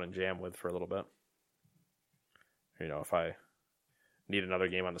just sit down and jam with for a little bit. If I need another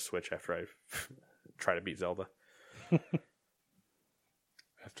game on the Switch after I try to beat Zelda.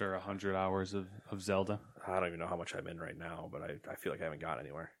 After 100 hours of Zelda. I don't even know how much I'm in right now, but I feel like I haven't got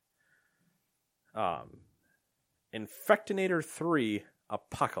anywhere. Infectinator 3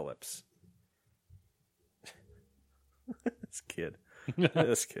 Apocalypse. This kid.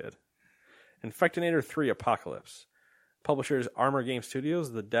 Infectinator 3 Apocalypse. Publishers Armor Game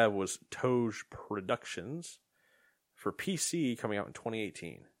Studios. The dev was Toge Productions. For PC, coming out in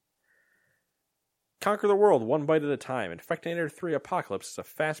 2018. Conquer the world one bite at a time. Infectinator 3 Apocalypse is a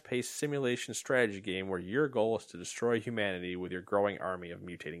fast-paced simulation strategy game where your goal is to destroy humanity with your growing army of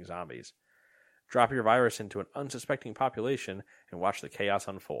mutating zombies. Drop your virus into an unsuspecting population and watch the chaos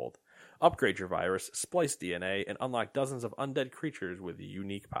unfold. Upgrade your virus, splice DNA, and unlock dozens of undead creatures with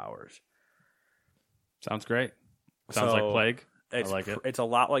unique powers. Sounds great. Sounds like Plague. I like it. It's a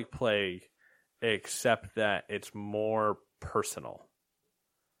lot like Plague, except that it's more personal.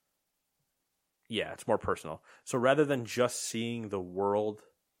 Yeah, it's more personal. So rather than just seeing the world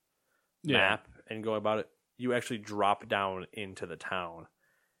map and go about it, you actually drop down into the town.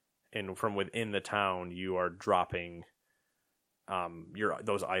 And from within the town, you are dropping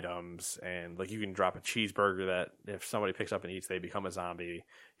those items, and like you can drop a cheeseburger that if somebody picks up and eats, they become a zombie.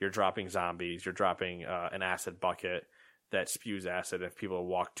 You're dropping zombies. You're dropping an acid bucket that spews acid. If people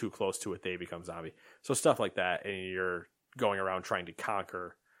walk too close to it, they become zombie. So stuff like that, and you're going around trying to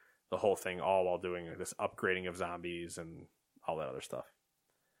conquer the whole thing, all while doing this upgrading of zombies and all that other stuff.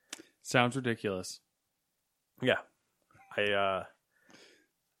 Sounds ridiculous. Yeah, I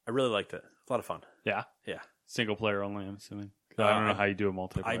really liked it. A lot of fun. Yeah. Single player only, I'm assuming. I don't know how you do a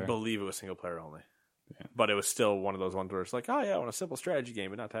multiplayer. I believe it was single player only. Yeah. But it was still one of those ones where it's like, oh yeah, I want a simple strategy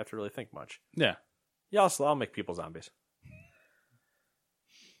game, but not to have to really think much. Yeah. Yeah, I'll make people zombies.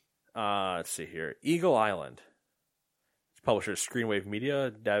 Let's see here. Eagle Island. Its publisher is Screenwave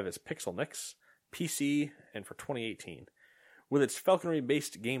Media. Dev is Pixelnix. PC, and for 2018. With its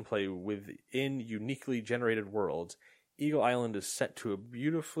falconry-based gameplay within uniquely generated worlds, Eagle Island is set to a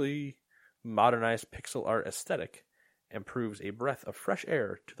beautifully modernized pixel art aesthetic and proves a breath of fresh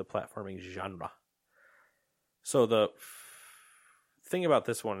air to the platforming genre. So the thing about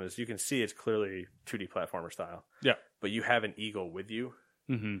this one is you can see it's clearly 2D platformer style. Yeah. But you have an eagle with you.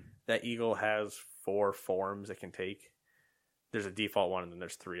 Mm-hmm. That eagle has 4 forms it can take. There's a default one, and then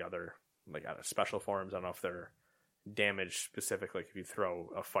there's 3 other special forms. I don't know if they're damage specific, like if you throw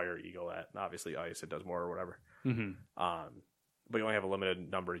a fire eagle at obviously ice, it does more or whatever. Mm-hmm. But you only have a limited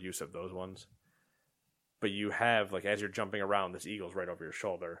number of use of those ones. But you have, like, as you're jumping around, this eagle's right over your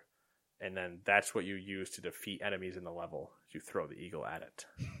shoulder, and then that's what you use to defeat enemies in the level. You throw the eagle at it,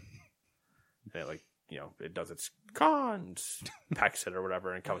 and it, it does its cons, pecks it or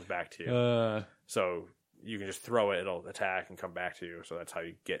whatever, and comes back to you. So you can just throw it, it'll attack and come back to you. So that's how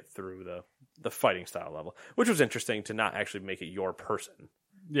you get through the fighting style level, which was interesting to not actually make it your person.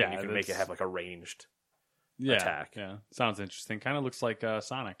 Yeah, and you can make it have like a ranged attack. Yeah, sounds interesting. Kind of looks like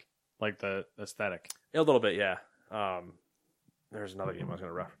Sonic, like the aesthetic. A little bit, yeah. There's another game I was going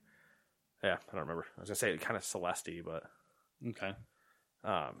to ref. Yeah, I don't remember. I was going to say kind of Celeste, but okay.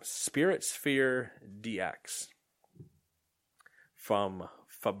 Spirit Sphere DX from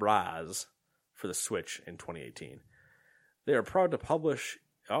Fabraz for the Switch in 2018. They are proud to publish.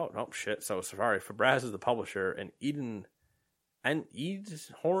 Oh no, shit! So sorry, Fabraz is the publisher, and Hoons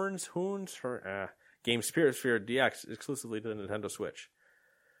game Spirit Sphere DX exclusively to the Nintendo Switch.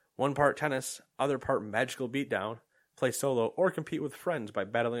 1 part tennis, other part magical beatdown. Play solo or compete with friends by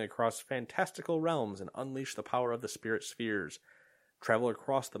battling across fantastical realms and unleash the power of the Spirit Spheres. Travel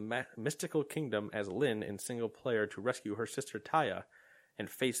across the mystical kingdom as Lyn in single player to rescue her sister Taya and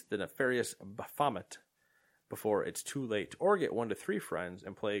face the nefarious Baphomet before it's too late. Or get 1 to 3 friends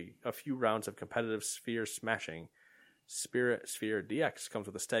and play a few rounds of competitive sphere smashing. Spirit Sphere DX comes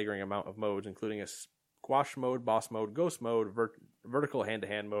with a staggering amount of modes, including a squash mode, boss mode, ghost mode, vertical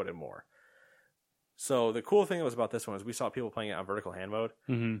hand-to-hand mode, and more. So the cool thing that was about this one is we saw people playing it on vertical hand mode,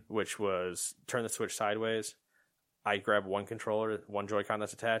 which was turn the Switch sideways. I grab one controller, one Joy-Con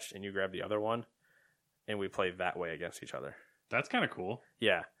that's attached, and you grab the other one, and we play that way against each other. That's kind of cool.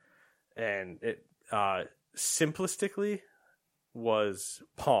 Yeah. And it simplistically was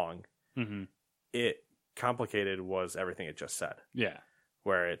Pong. Mm-hmm. It complicated was everything it just said. Yeah.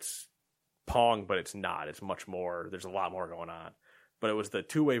 Where it's Pong, but it's not. It's much more, there's a lot more going on. But it was the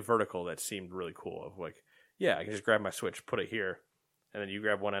 2-way vertical that seemed really cool. Of like, yeah, I can just grab my Switch, put it here, and then you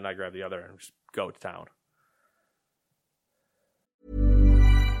grab one end, I grab the other, and just go to town.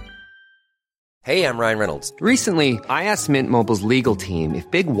 Hey, I'm Ryan Reynolds. Recently, I asked Mint Mobile's legal team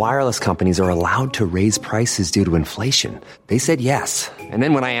if big wireless companies are allowed to raise prices due to inflation. They said yes. And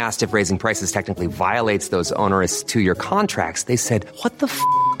then when I asked if raising prices technically violates those onerous 2-year contracts, they said, "What the f***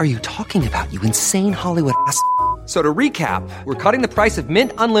 are you talking about, you insane Hollywood ass?" So to recap, we're cutting the price of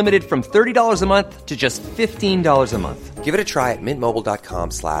Mint Unlimited from $30 a month to just $15 a month. Give it a try at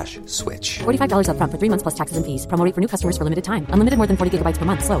mintmobile.com/switch. $45 up front for 3 months plus taxes and fees. Promo rate for new customers for limited time. Unlimited more than 40 gigabytes per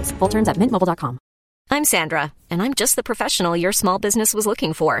month. Slows full terms at mintmobile.com. I'm Sandra, and I'm just the professional your small business was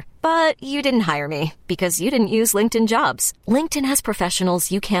looking for. But you didn't hire me because you didn't use LinkedIn Jobs. LinkedIn has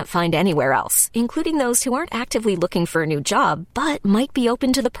professionals you can't find anywhere else, including those who aren't actively looking for a new job, but might be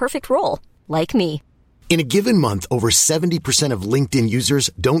open to the perfect role, like me. In a given month, over 70% of LinkedIn users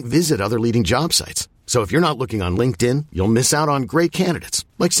don't visit other leading job sites. So if you're not looking on LinkedIn, you'll miss out on great candidates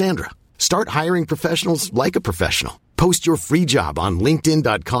like Sandra. Start hiring professionals like a professional. Post your free job on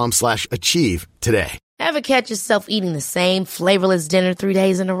linkedin.com/achieve today. Ever catch yourself eating the same flavorless dinner 3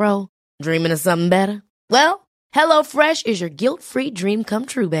 days in a row? Dreaming of something better? Well, HelloFresh is your guilt-free dream come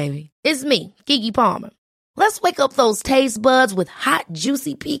true, baby. It's me, Keke Palmer. Let's wake up those taste buds with hot,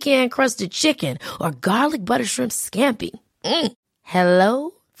 juicy pecan-crusted chicken or garlic butter shrimp scampi.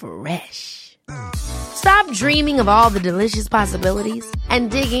 Hello Fresh. Stop dreaming of all the delicious possibilities and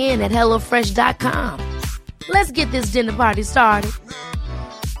dig in at HelloFresh.com. Let's get this dinner party started.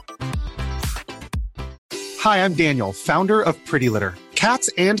 Hi, I'm Daniel, founder of Pretty Litter. Cats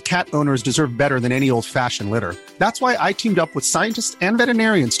and cat owners deserve better than any old-fashioned litter. That's why I teamed up with scientists and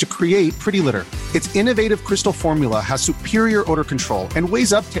veterinarians to create Pretty Litter. Its innovative crystal formula has superior odor control and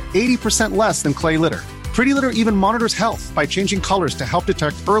weighs up to 80% less than clay litter. Pretty Litter even monitors health by changing colors to help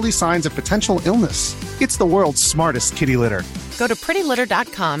detect early signs of potential illness. It's the world's smartest kitty litter. Go to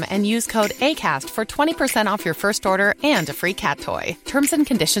prettylitter.com and use code ACAST for 20% off your first order and a free cat toy. Terms and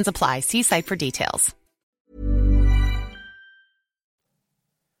conditions apply. See site for details.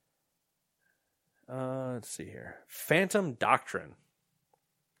 Let's see here. Phantom Doctrine.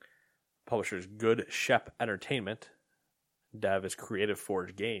 Publishers Good Shep Entertainment. Dev is Creative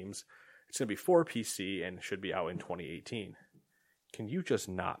Forge Games. It's going to be for PC and should be out in 2018. Can you just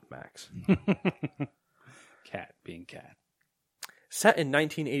not, Max? Cat being cat. Set in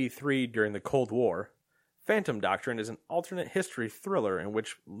 1983 during the Cold War, Phantom Doctrine is an alternate history thriller in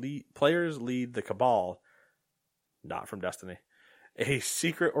which players lead the Cabal, not from Destiny, a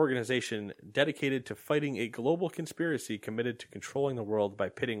secret organization dedicated to fighting a global conspiracy committed to controlling the world by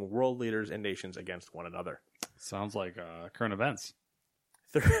pitting world leaders and nations against one another. Sounds like current events.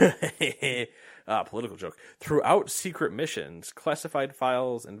 Political joke. Throughout secret missions, classified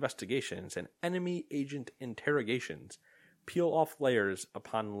files, investigations, and enemy agent interrogations, peel off layers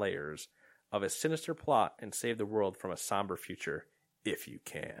upon layers of a sinister plot and save the world from a somber future, if you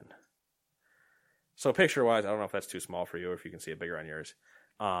can. So picture-wise, I don't know if that's too small for you or if you can see it bigger on yours.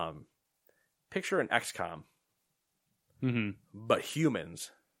 Picture an XCOM, but humans,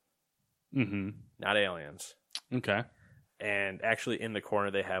 not aliens. Okay. And actually, in the corner,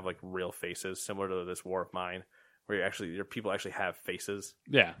 they have like real faces, similar to this War of Mine, where your people actually have faces.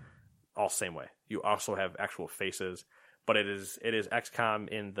 Yeah, all same way. You also have actual faces, but it is XCOM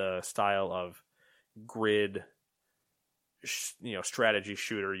in the style of grid, strategy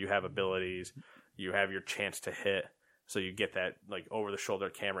shooter. You have abilities, you have your chance to hit, so you get that like over the shoulder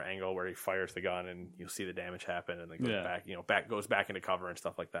camera angle where he fires the gun and you'll see the damage happen, and then goes back into cover and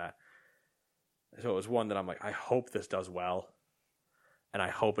stuff like that. So it was one that I'm like, I hope this does well, and I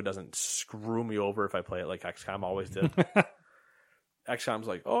hope it doesn't screw me over if I play it like XCOM always did. XCOM's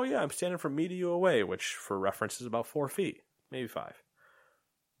like, oh yeah, I'm standing from me to you away, which for reference is about 4 feet, maybe 5.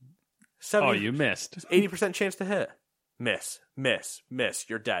 70, you missed. 80% chance to hit. Miss.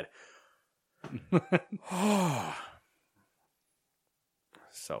 You're dead.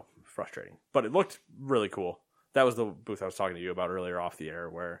 So frustrating, but it looked really cool. That was the booth I was talking to you about earlier off the air,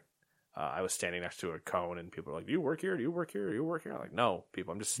 where I was standing next to a cone, and people were like, "Do you work here? Do you work here? Do you work here?" I'm like, "No,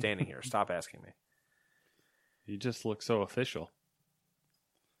 people, I'm just standing here. Stop asking me." You just look so official.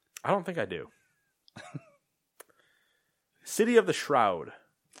 I don't think I do. City of the Shroud.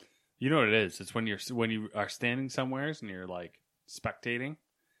 You know what it is? It's when you are standing somewhere and you're like spectating.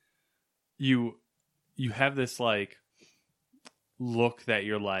 You have this like look that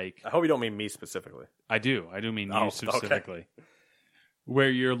you're like. I hope you don't mean me specifically. I do mean you specifically. Okay.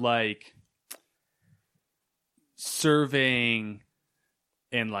 Where you're like surveying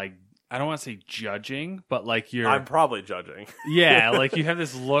and like, I don't want to say judging, but like I'm probably judging. Yeah, like you have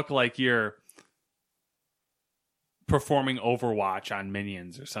this look like you're performing Overwatch on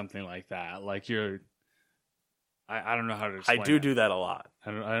minions or something like that. Like I don't know how to explain it. I do that a lot.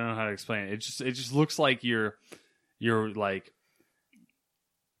 I don't know how to explain it. It just looks like you're like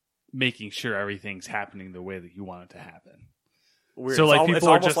making sure everything's happening the way that you want it to happen. Weird. So like people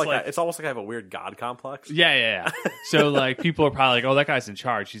are just like it's almost like I have a weird god complex. Yeah. So like people are probably like, oh, that guy's in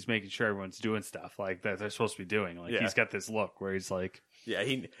charge. He's making sure everyone's doing stuff like that they're supposed to be doing. Like he's got this look where he's like,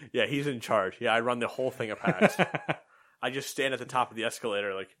 he's in charge. Yeah, I run the whole thing of PAX. I just stand at the top of the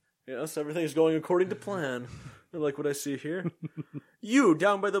escalator like, yes, everything's going according to plan. I like what I see here. You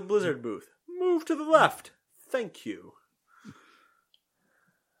down by the Blizzard booth, move to the left. Thank you.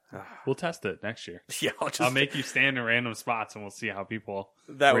 We'll test it next year. Yeah, I'll make you stand in random spots and we'll see how people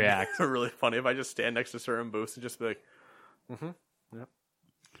react. That would be really funny if I just stand next to certain booths and just be like, yep.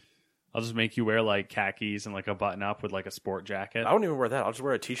 I'll just make you wear like khakis and like a button up with like a sport jacket. I won't even wear that. I'll just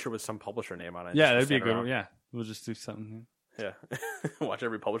wear a t-shirt with some publisher name on it. Yeah, that'd be a good one. Yeah, we'll just do something. Yeah. Watch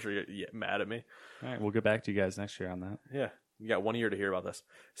every publisher get mad at me. All right, we'll get back to you guys next year on that. Yeah, you got 1 year to hear about this.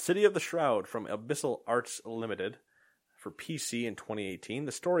 City of the Shroud from Abyssal Arts Limited. For PC in 2018,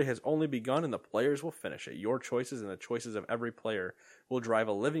 the story has only begun and the players will finish it. Your choices and the choices of every player will drive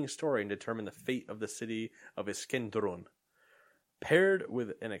a living story and determine the fate of the city of Iskendrun. Paired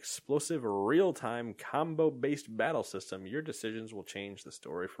with an explosive real-time combo-based battle system, your decisions will change the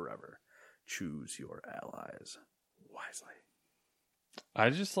story forever. Choose your allies wisely. I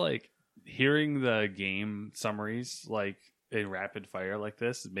just like hearing the game summaries like in rapid fire like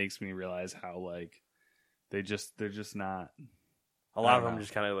this. It makes me realize how like they're just not. A lot of them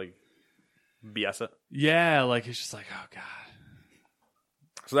just kind of like BS it. Yeah, like it's just like, oh god.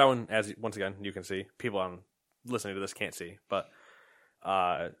 So that one, once again, you can see. People on listening to this can't see, but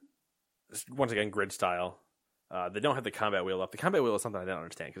once again, grid style. They don't have the combat wheel up. The combat wheel is something I don't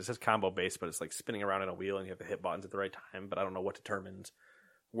understand because it says combo based, but it's like spinning around in a wheel and you have to hit buttons at the right time. But I don't know what determines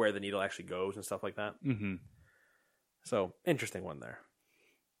where the needle actually goes and stuff like that. Mm-hmm. So interesting one there.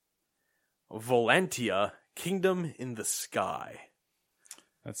 Volantia, Kingdom in the Sky.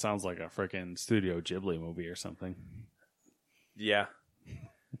 That sounds like a freaking Studio Ghibli movie or something. Yeah.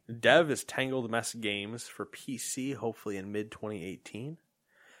 Dev is Tangled Mess Games for PC, hopefully in mid-2018.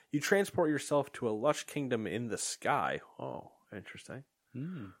 You transport yourself to a lush kingdom in the sky. Oh, interesting.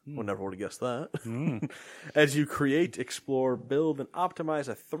 Well, never would have guessed that. As you create, explore, build, and optimize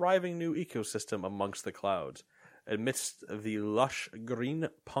a thriving new ecosystem amongst the clouds. Amidst the lush green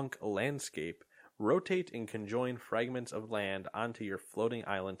punk landscape, rotate and conjoin fragments of land onto your floating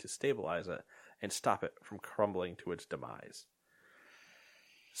island to stabilize it and stop it from crumbling to its demise.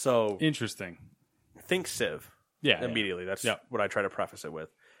 So interesting. Think Civ. Yeah. Immediately. That's what I try to preface it with.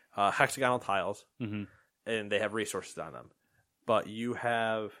 Hexagonal tiles, and they have resources on them. But you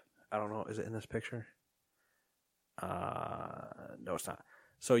have, I don't know, is it in this picture? No, it's not.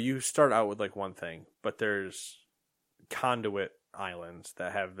 So you start out with like one thing, but there's conduit islands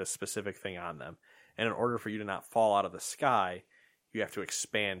that have this specific thing on them. And in order for you to not fall out of the sky, you have to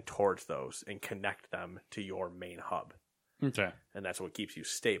expand towards those and connect them to your main hub. Okay. And that's what keeps you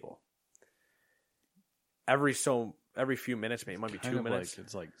stable. Every few minutes, maybe it might be 2 minutes. Like,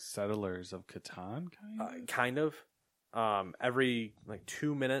 it's like Settlers of Catan, kind of. Every like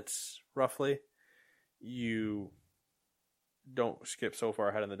 2 minutes, roughly, you don't skip so far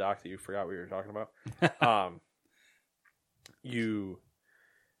ahead in the doc that you forgot what you were talking about. You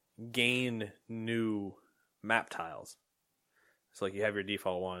gain new map tiles. So like you have your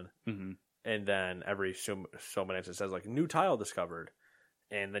default one, and then every so minutes it says like new tile discovered,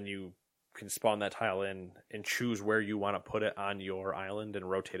 and then you can spawn that tile in and choose where you want to put it on your island and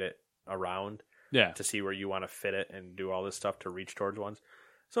rotate it around to see where you want to fit it and do all this stuff to reach towards ones.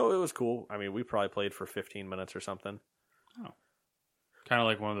 So it was cool. I mean, we probably played for 15 minutes or something. Oh. Kind of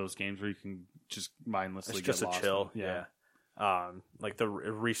like one of those games where you can just mindlessly it's just get a lost chill. in. Yeah. Like the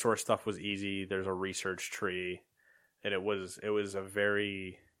resource stuff was easy. There's a research tree, and it was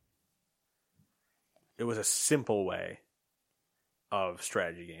a simple way of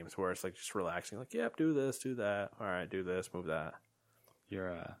strategy games where it's like just relaxing, like, yep, do this, do that. All right, do this, move that.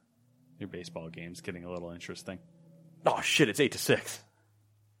 Your baseball game's getting a little interesting. Oh shit, it's 8-6.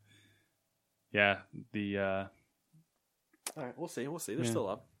 Yeah, all right, we'll see. They're still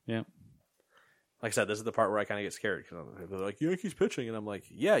up. Yeah. Like I said, this is the part where I kind of get scared because they're like, Yankees pitching, and I'm like,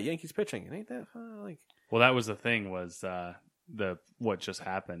 yeah, Yankees pitching. It ain't that fun. Like, well, that was the thing. Was what just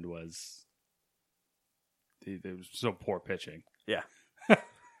happened was there was so poor pitching. Yeah.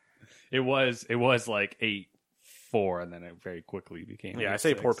 It was like 8-4, and then it very quickly became. Yeah, I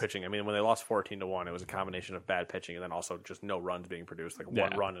say poor pitching. I mean, when they lost 14-1, it was a combination of bad pitching and then also just no runs being produced. Like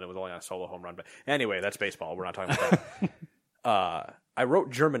one run, and it was only on a solo home run. But anyway, that's baseball. We're not talking about that. I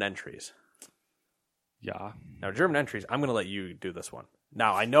wrote German entries. Yeah. Now, German entries, I'm going to let you do this one.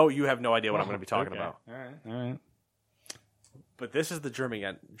 Now, I know you have no idea what I'm going to be talking about. All right. But this is the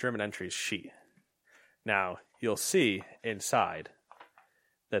German entries sheet. Now, you'll see inside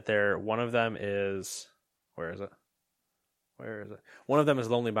that one of them is... Where is it? One of them is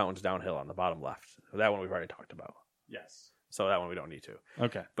Lonely Mountains Downhill on the bottom left. That one we've already talked about. Yes. So that one we don't need to.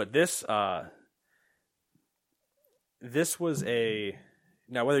 Okay. But this was a...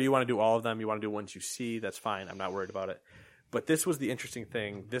 Now, whether you want to do all of them, you want to do ones you see, that's fine. I'm not worried about it. But this was the interesting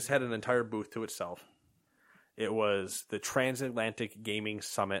thing. This had an entire booth to itself. It was the Transatlantic Gaming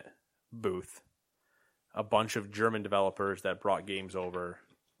Summit booth. A bunch of German developers that brought games over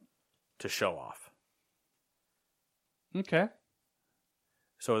to show off. Okay.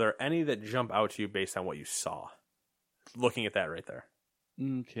 So are there any that jump out to you based on what you saw? Looking at that right there.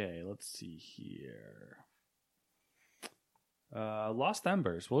 Okay, let's see here. Lost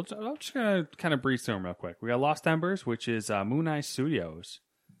Embers. Well, I'm just going to kind of breeze through them real quick. We got Lost Embers, which is Moon Eye Studios.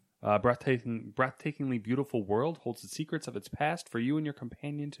 Breathtakingly beautiful world holds the secrets of its past for you and your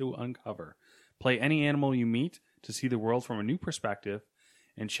companion to uncover. Play any animal you meet to see the world from a new perspective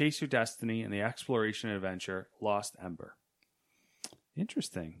and chase your destiny in the exploration and adventure, Lost Ember.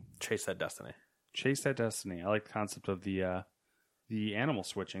 Interesting. Chase that destiny. Chase that destiny. I like the concept of the The animal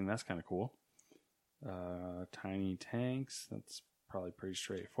switching, that's kind of cool. Tiny tanks, that's probably pretty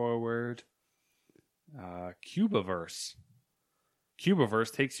straightforward. Cubiverse.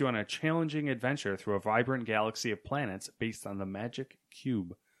 Cubiverse takes you on a challenging adventure through a vibrant galaxy of planets based on the magic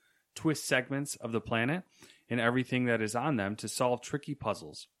cube. Twist segments of the planet and everything that is on them to solve tricky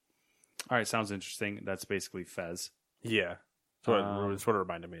puzzles. All right, sounds interesting. That's basically Fez. Yeah. That's what it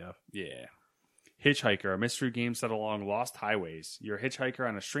reminded me of. Yeah. Hitchhiker, a mystery game set along lost highways. You're a hitchhiker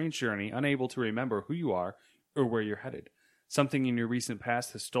on a strange journey, unable to remember who you are or where you're headed. Something in your recent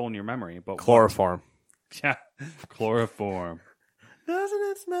past has stolen your memory. But Chloroform. Yeah, chloroform. Doesn't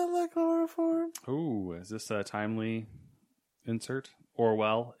it smell like chloroform? Ooh, is this a timely insert?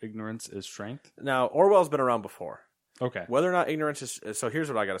 Orwell, ignorance is strength. Now, Orwell's been around before. Okay. Whether or not ignorance is... So here's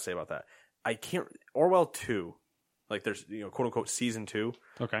what I got to say about that. Orwell 2, like there's, quote unquote, season 2.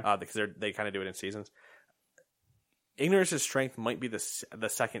 Okay. Because they kind of do it in seasons. Ignorance is strength might be the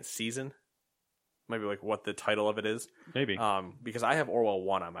second season. Might be like what the title of it is. Maybe. Because I have Orwell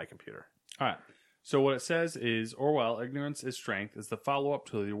 1 on my computer. All right. So what it says is Orwell, Ignorance is Strength is the follow-up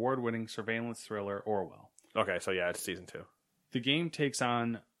to the award-winning surveillance thriller Orwell. Okay, so yeah, it's season 2. The game takes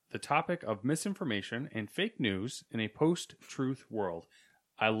on the topic of misinformation and fake news in a post-truth world.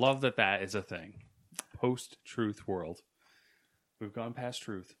 I love that is a thing. Post-truth world. We've gone past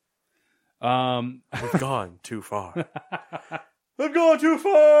truth. We've gone too far. We've gone too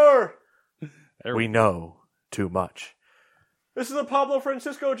far! We know too much. This is a Pablo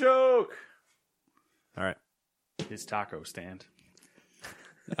Francisco joke! All right. His taco stand.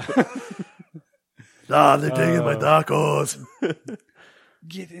 They're taking my tacos.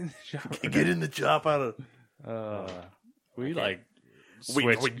 Get in the shop. Get in the chop out of... We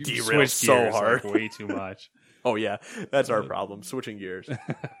we derail so hard. Way too much. Oh, yeah. That's our problem. Switching gears.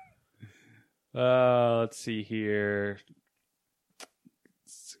 Let's see here.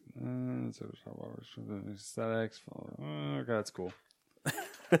 Aesthetics. Okay, that's cool.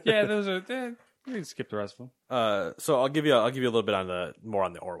 Yeah, those are... We can skip the rest of them. So I'll give you a little bit more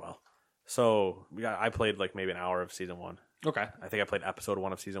on the Orwell. So I played like maybe an hour of season 1. Okay. I think I played episode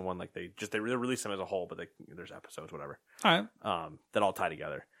 1 of season 1. Like they released them as a whole, but there's episodes, whatever. All right. That all tie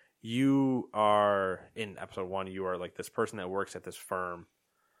together. You are in episode 1. You are like this person that works at this firm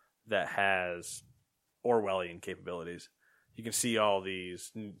that has Orwellian capabilities. You can see all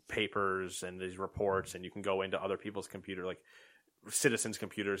these papers and these reports, and you can go into other people's computer, like citizens'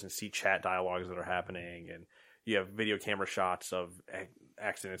 computers, and see chat dialogues that are happening, and you have video camera shots of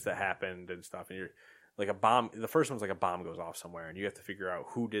accidents that happened and stuff, and you're like a bomb. The first one's like a bomb goes off somewhere, and you have to figure out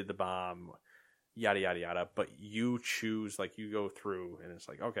who did the bomb, yada yada yada. But you choose, like you go through, and it's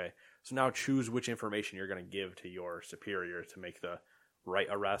like, okay, so now choose which information you're going to give to your superior to make the right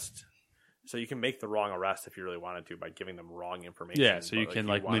arrest. So you can make the wrong arrest if you really wanted to by giving them wrong information. Yeah, so you can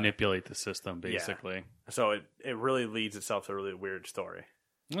manipulate the system, basically. Yeah. So it really leads itself to a really weird story.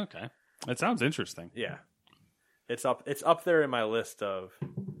 Okay. That sounds interesting. Yeah. It's up there in my list of,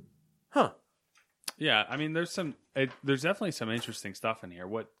 Yeah, I mean, there's definitely some interesting stuff in here.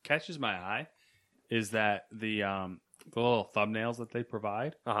 What catches my eye is that the little thumbnails that they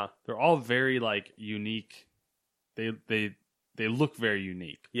provide, they're all very like unique. They look very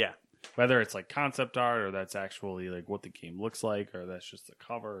unique. Yeah. Whether it's like concept art or that's actually like what the game looks like or that's just the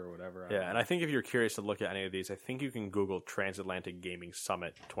cover or whatever. Yeah, and I think if you're curious to look at any of these, I think you can Google Transatlantic Gaming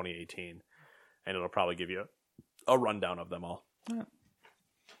Summit 2018, and it'll probably give you a rundown of them all. Yeah.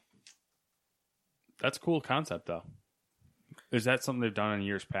 That's a cool concept, though. Is that something they've done in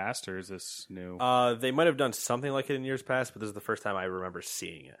years past, or is this new? They might have done something like it in years past, but this is the first time I remember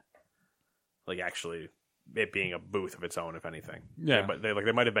seeing it. Like, actually... it being a booth of its own, if anything. Yeah. But they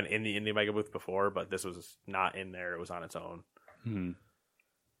might have been in the Indie Mega booth before, but this was not in there. It was on its own. Hmm.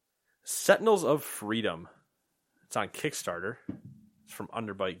 Sentinels of Freedom. It's on Kickstarter. It's from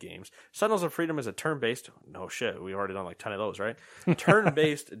Underbite Games. Sentinels of Freedom is a turn-based... No shit, we've already done like 10 of those, right?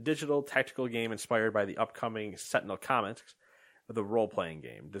 Turn-based digital tactical game inspired by the upcoming Sentinel comics, the role-playing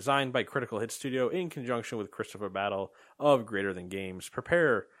game. Designed by Critical Hit Studio in conjunction with Christopher Battle of Greater Than Games.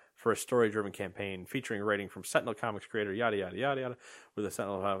 Prepare for a story-driven campaign featuring writing from Sentinel Comics creator, yada, yada, yada, yada, with a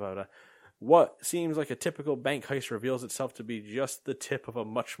Sentinel, blah, blah, blah. What seems like a typical bank heist reveals itself to be just the tip of a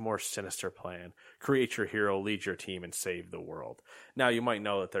much more sinister plan. Create your hero, lead your team, and save the world. Now, you might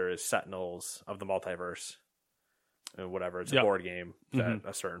know that there is Sentinels of the Multiverse, and whatever. It's a board game that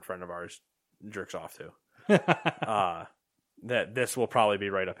a certain friend of ours jerks off to. That this will probably be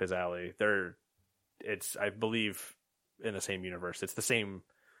right up his alley. It's, I believe, in the same universe. It's the same...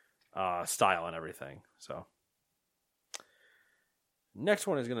 style and everything. So next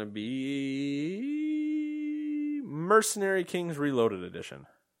one is going to be Mercenary Kings Reloaded Edition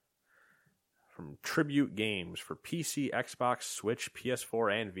from Tribute Games for PC, Xbox, Switch,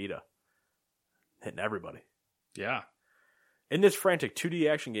 PS4, and Vita. Hitting everybody. Yeah. In this frantic 2D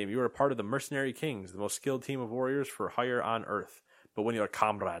action game, you are a part of the Mercenary Kings, the most skilled team of warriors for hire on Earth. But when your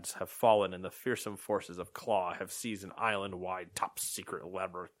comrades have fallen and the fearsome forces of Claw have seized an island-wide top-secret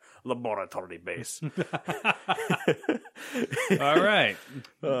laboratory base. All right.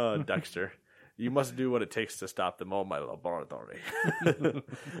 Dexter, you must do what it takes to stop them all, my laboratory.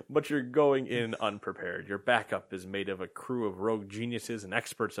 But you're going in unprepared. Your backup is made of a crew of rogue geniuses and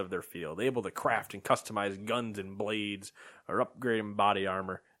experts of their field, able to craft and customize guns and blades or upgrade body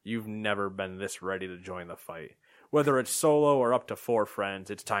armor. You've never been this ready to join the fight. Whether it's solo or up to 4 friends,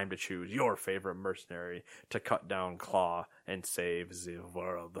 it's time to choose your favorite mercenary to cut down Claw and save the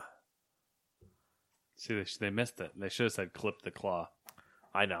world. See, they missed it. They should have said clip the Claw.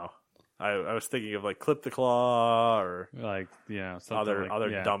 I know. I was thinking of like clip the Claw or like other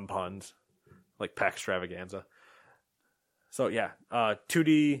yeah. dumb puns like Pack Extravaganza. So yeah,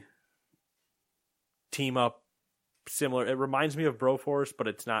 2D team up, similar. It reminds me of Broforce, but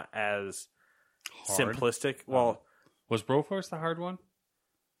it's not as hard? Simplistic. Well, was Broforce the hard one?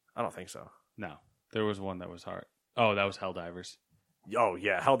 I don't think so. No, there was one that was hard. Oh, that was Helldivers. Oh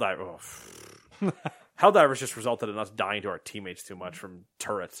yeah, Helldiver. Oh. Helldivers just resulted in us dying to our teammates too much from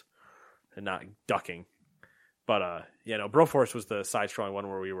turrets and not ducking. But Broforce was the side-scrolling one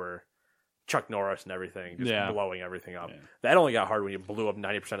where we were Chuck Norris and everything, just blowing everything up. Yeah. That only got hard when you blew up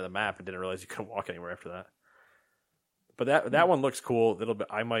 90% of the map and didn't realize you couldn't walk anywhere after that. But that one looks cool.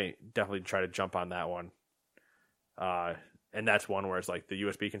 I might definitely try to jump on that one. And that's one where it's like the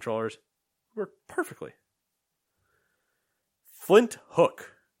USB controllers work perfectly. Flint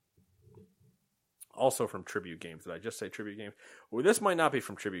Hook. Also from Tribute Games. Did I just say Tribute Games? Well, this might not be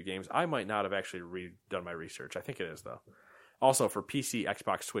from Tribute Games. I might not have actually done my research. I think it is, though. Also for PC,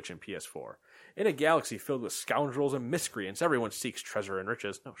 Xbox, Switch, and PS4. In a galaxy filled with scoundrels and miscreants, everyone seeks treasure and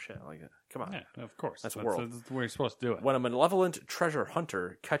riches. No shit, I like it. Come on. Yeah, of course. That's world. That's where you're supposed to do it. When a malevolent treasure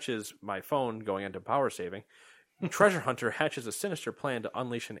hunter catches my phone going into power saving, Treasure Hunter hatches a sinister plan to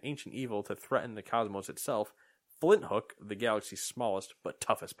unleash an ancient evil to threaten the cosmos itself. Flint Hook, the galaxy's smallest but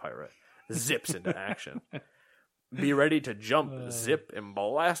toughest pirate, zips into action. Be ready to jump, zip, and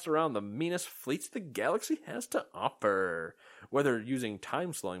blast around the meanest fleets the galaxy has to offer. Whether using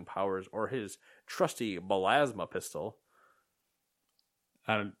time-slowing powers or his trusty plasma pistol.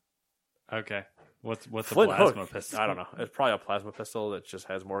 Okay. What's a Flint plasma Hook, pistol? I don't know. It's probably a plasma pistol that just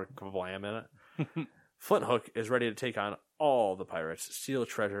has more kablam in it. Flint Hook is ready to take on all the pirates, steal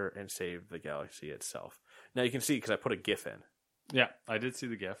treasure, and save the galaxy itself. Now you can see, because I put a GIF in. Yeah, I did see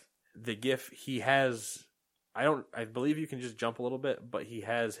the GIF. The GIF, he has... I believe you can just jump a little bit, but he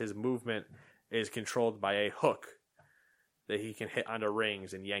has his movement is controlled by a hook that he can hit onto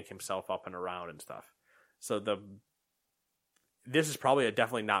rings and yank himself up and around and stuff. So this is probably a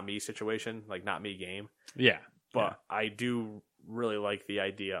definitely not me situation, like not me game. Yeah. But I do really like the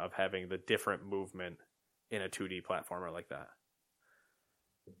idea of having the different movement in a 2D platformer like that.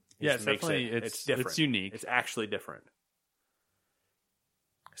 Yeah, it's definitely it's different. It's unique. It's actually different.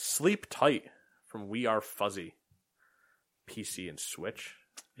 Sleep Tight from We Are Fuzzy. PC and Switch.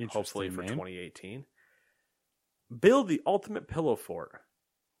 Hopefully for 2018. Build the ultimate pillow fort.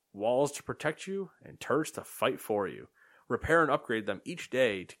 Walls to protect you and turrets to fight for you. Repair and upgrade them each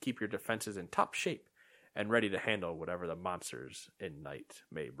day to keep your defenses in top shape and ready to handle whatever the monsters in night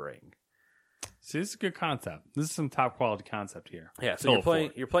may bring. See, this is a good concept. This is some top quality concept here. Yeah, so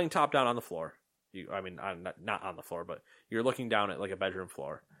you're playing top down on the floor. Not on the floor, but you're looking down at like a bedroom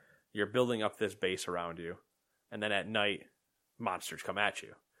floor. You're building up this base around you, and then at night, monsters come at you.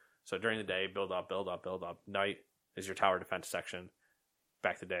 So during the day, build up, build up, build up. Night is your tower defense section.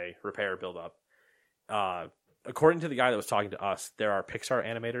 Back to day, repair, build up. According to the guy that was talking to us, there are Pixar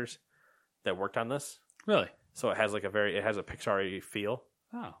animators that worked on this. Really? So it has a Pixar-y feel.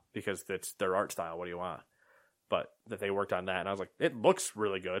 Oh. Because it's their art style. What do you want? But that they worked on that, and I was like, it looks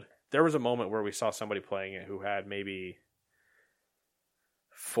really good. There was a moment where we saw somebody playing it who had maybe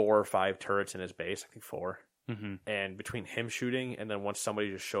 4 or 5 turrets in his base. I think 4. Mm-hmm. And between him shooting and then once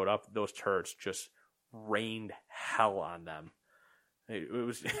somebody just showed up, those turrets just rained hell on them.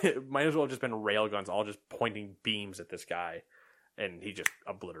 It might as well have just been railguns, all just pointing beams at this guy, and he just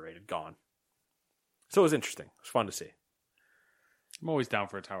obliterated, gone. So it was interesting. It was fun to see. I'm always down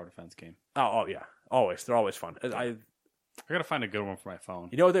for a tower defense game. Oh yeah, always. They're always fun. I gotta find a good one for my phone.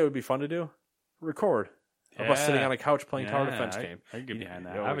 You know what that would be fun to do? Record. Yeah. Of us sitting on a couch playing tower defense game. I can get behind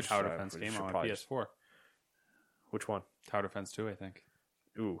that. I have a tower defense game on PS4. Which one? Tower Defense 2, I think.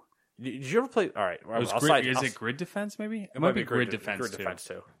 Ooh. Did you ever play? All right, Is it Grid Defense? Maybe it might be Grid Defense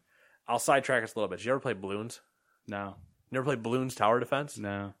too. I'll sidetrack us a little bit. Did you ever play Balloons? No. Never played Balloons Tower Defense?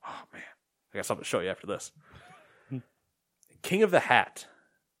 No. Oh man, I got something to show you after this. King of the Hat,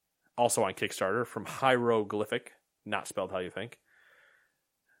 also on Kickstarter from Hieroglyphic, not spelled how you think,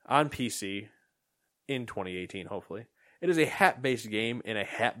 on PC in 2018. Hopefully, it is a hat-based game in a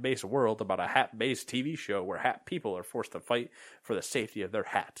hat-based world about a hat-based TV show where hat people are forced to fight for the safety of their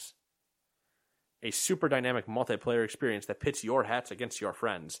hats. A super dynamic multiplayer experience that pits your hats against your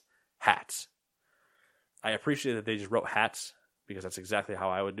friends' hats. I appreciate that they just wrote hats because that's exactly how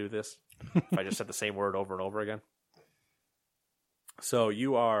I would do this if I just said the same word over and over again. So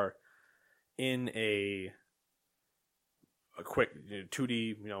you are in a quick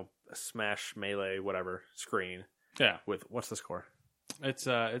 2D, a Smash, Melee, whatever screen. Yeah. With what's the score? It's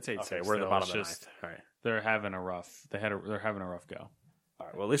 8-6. Okay, we're in the bottom of the ninth. All right. They're having a rough go. All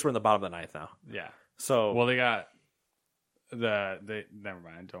right. Well, at least we're in the bottom of the ninth now. Yeah. So they got never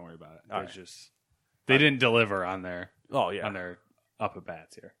mind. Don't worry about it. Right. They didn't deliver on their on their up at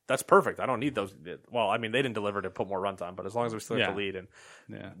bats here. That's perfect. I don't need those. Well, I mean, they didn't deliver to put more runs on, but as long as we still have the lead and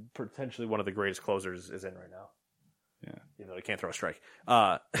potentially one of the greatest closers is in right now. Yeah. Even though they can't throw a strike.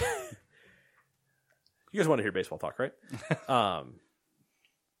 You guys want to hear baseball talk, right?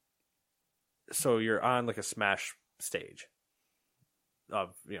 So you're on like a Smash stage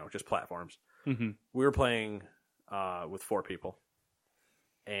of, just platforms. Mm-hmm. We were playing with 4 people.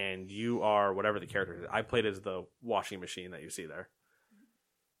 And you are whatever the character is. I played as the washing machine that you see there.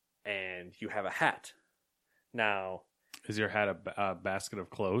 And you have a hat. Now, is your hat a basket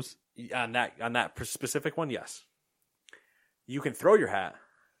of clothes? On that specific one, yes. You can throw your hat,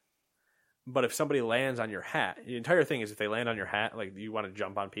 but if somebody lands on your hat, the entire thing is if they land on your hat, like you want to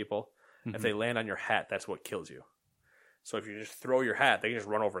jump on people. Mm-hmm. If they land on your hat, that's what kills you. So if you just throw your hat, they can just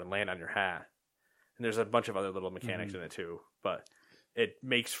run over and land on your hat. And there's a bunch of other little mechanics in it too, but it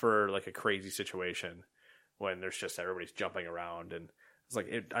makes for like a crazy situation when there's just everybody's jumping around, and it's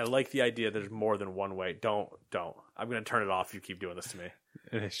like I like the idea there's more than one way. Don't. I'm going to turn it off if you keep doing this to me.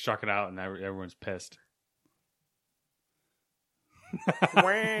 And they struck it out, and everyone's pissed.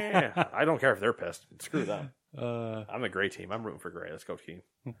 I don't care if they're pissed. Screw them. I'm the Gray team. I'm rooting for Gray. Let's go team.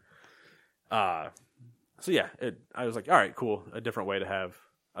 So yeah, I was like, all right, cool. A different way to have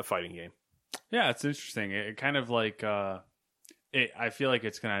a fighting game. Yeah, it's interesting. It kind of like I feel like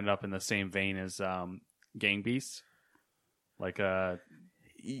it's going to end up in the same vein as Gang Beasts.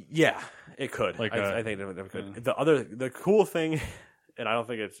 Yeah, it could. I think it could. The cool thing, and I don't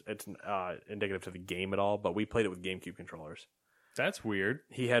think it's indicative to the game at all, but we played it with GameCube controllers. That's weird.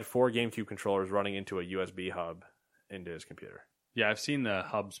 He had 4 GameCube controllers running into a USB hub into his computer. Yeah, I've seen the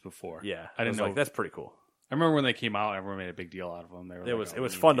hubs before. Yeah, I didn't know. That's pretty cool. I remember when they came out, everyone made a big deal out of them. It was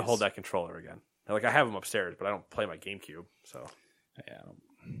fun to hold that controller again. Like I have them upstairs, but I don't play my GameCube, so yeah,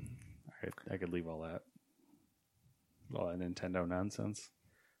 I could leave all that Nintendo nonsense.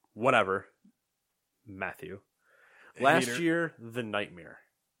 Whatever, Matthew. Last year, The Nightmare.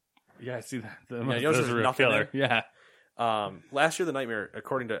 Yeah, I see that. Yours is nothing killer. There. Yeah. Last year, The Nightmare,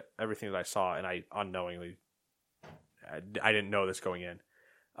 according to everything that I saw, and I unknowingly, I didn't know this going in,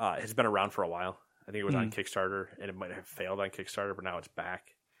 has been around for a while. I think it was on Kickstarter, and it might have failed on Kickstarter, but now it's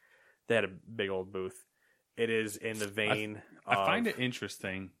back. They had a big old booth. It is in the vein I find it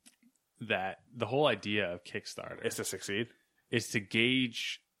interesting that the whole idea of Kickstarter is to succeed. Is to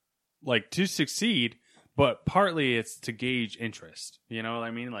gauge, to succeed, but partly it's to gauge interest. You know what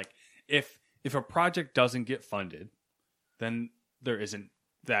I mean? Like, if a project doesn't get funded, then there isn't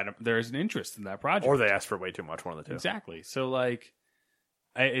interest in that project. Or they ask for way too much, one of the two. Exactly. So,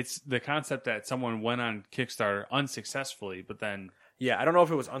 it's the concept that someone went on Kickstarter unsuccessfully, but then... Yeah, I don't know if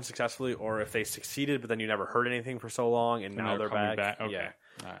it was unsuccessfully or if they succeeded, but then you never heard anything for so long, and now they're back. Okay. Yeah.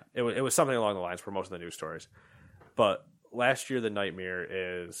 Right. It was something along the lines for most of the news stories. But last year, The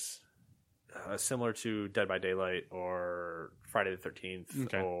Nightmare is similar to Dead by Daylight or Friday the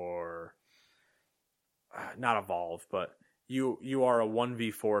 13th or not Evolve, but you are a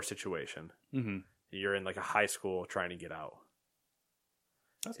 1v4 situation. Mm-hmm. You're in like a high school trying to get out.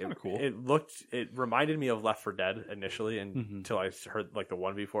 That's kind of cool. It reminded me of Left 4 Dead initially until I heard like the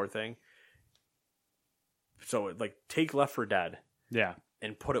 1v4 thing. So take Left 4 Dead,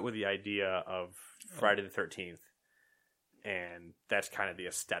 and put it with the idea of Friday the 13th, and that's kind of the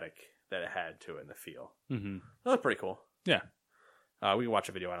aesthetic that it had to it and the feel. Mm-hmm. That was pretty cocool. Yeah, we can watch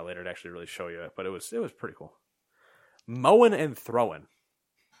a video on it later to actually really show you it, but it was pretty cool. Mowing and Throwing.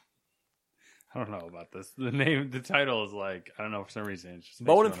 I don't know about this. The title is I don't know, for some reason. It's just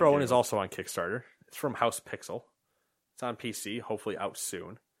Mowing and Throwing is also on Kickstarter. It's from House Pixel. It's on PC, hopefully out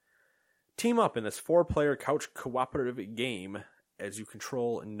soon. Team up in this 4-player couch cooperative game as you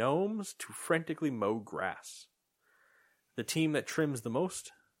control gnomes to frantically mow grass. The team that trims the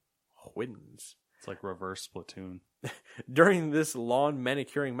most wins. It's like reverse Splatoon. During this lawn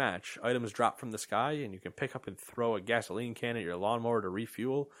manicuring match, items drop from the sky, and you can pick up and throw a gasoline can at your lawnmower to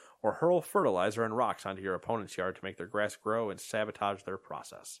refuel, or hurl fertilizer and rocks onto your opponent's yard to make their grass grow and sabotage their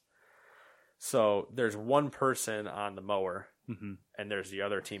process. So there's one person on the mower, and there's the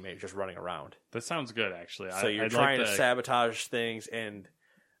other teammate just running around. That sounds good, actually. So you're trying to sabotage things, and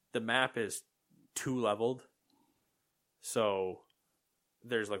the map is 2-leveled. So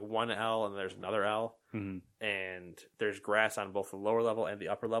there's like one L and there's another L. And there's grass on both the lower level and the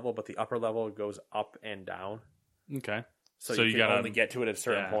upper level, but the upper level goes up and down. Okay. So you can only get to it at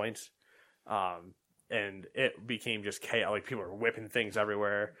certain points. And it became just chaos. Like, people were whipping things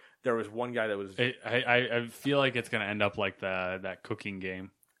everywhere. There was one guy that was... I feel like it's going to end up like that cooking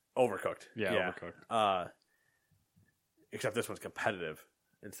game. Overcooked. Yeah, Overcooked. Except this one's competitive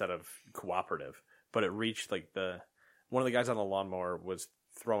instead of cooperative. But it reached, like, one of the guys on the lawnmower was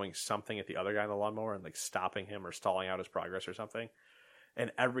throwing something at the other guy on the lawnmower and, like, stopping him or stalling out his progress or something. And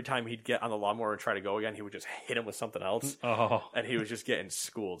every time he'd get on the lawnmower and try to go again, he would just hit him with something else. Oh. And he was just getting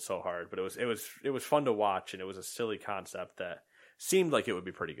schooled so hard. But it was fun to watch, and it was a silly concept that seemed like it would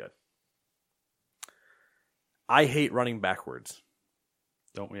be pretty good. I hate running backwards.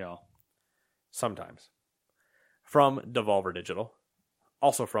 Don't we all? Sometimes. From Devolver Digital.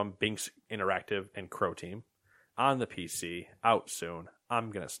 Also from Binks Interactive and Crow Team. On the PC. Out soon.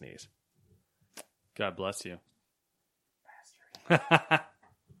 I'm going to sneeze. God bless you. I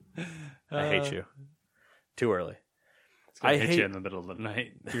hate you. Too early. I hate you in the middle of the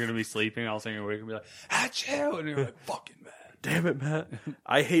night. You're going to be sleeping. All of a sudden you're awake and be like, achoo! And you're like, fucking man. Damn it, Matt.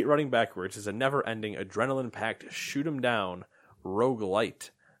 I hate running backwards. It's a never-ending, adrenaline-packed, shoot-'em-down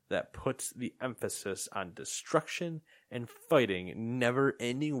roguelite that puts the emphasis on destruction and fighting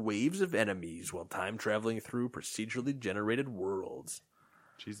never-ending waves of enemies while time-traveling through procedurally generated worlds.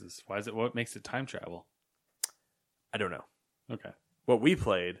 Jesus. What makes it time travel? I don't know. Okay. What we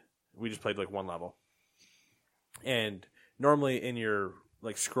just played like one level. And normally in your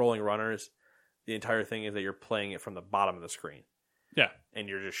like scrolling runners, the entire thing is that you're playing it from the bottom of the screen. Yeah. And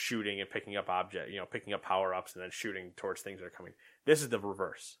you're just shooting and picking up picking up power-ups and then shooting towards things that are coming. This is the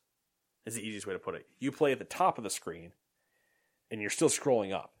reverse. Is the easiest way to put it. You play at the top of the screen and you're still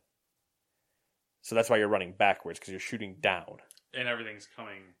scrolling up. So that's why you're running backwards, because you're shooting down. And everything's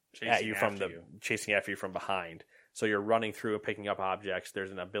coming chasing after you from behind. So you're running through and picking up objects.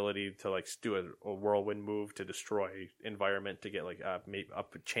 There's an ability to like do a whirlwind move to destroy environment to get like a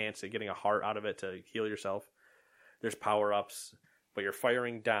chance at getting a heart out of it to heal yourself. There's power-ups, but you're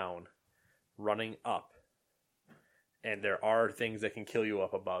firing down, running up. And there are things that can kill you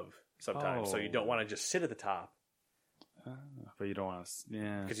up above sometimes. So you don't want to just sit at the top. But you don't want to,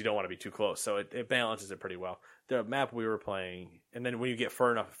 yeah. Because you don't want to be too close. So it balances it pretty well. The map we were playing, and then when you get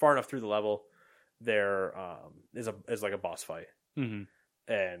far enough through the level, there is like a boss fight. Mm-hmm.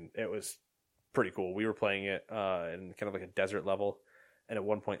 And it was pretty cool. We were playing it in kind of like a desert level, and at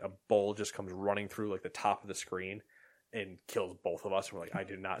one point a bull just comes running through like the top of the screen and kills both of us. And we're like, I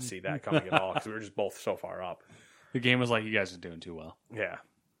did not see that coming at all, because we were just both so far up. The game was like, you guys are doing too well. Yeah.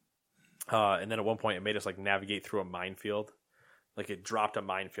 And then at one point it made us like navigate through a minefield. Like it dropped a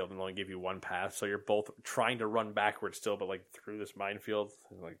minefield and only gave you one path. So you're both trying to run backwards still, but like through this minefield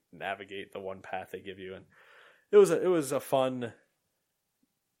and like navigate the one path they give you. And it was a fun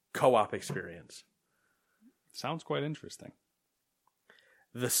co-op experience. Sounds quite interesting.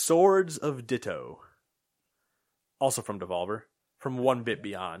 The Swords of Ditto. Also from Devolver. From One Bit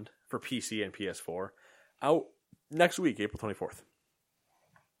Beyond for PC and PS4. Out next week, April 24th.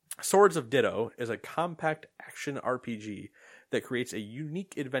 Swords of Ditto is a compact action RPG that creates a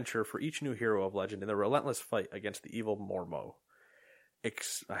unique adventure for each new hero of legend in the relentless fight against the evil Mormo.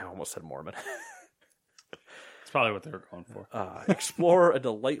 I almost said Mormon. It's probably what they were going for. Explore a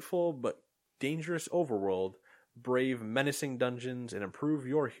delightful but dangerous overworld, brave menacing dungeons, and improve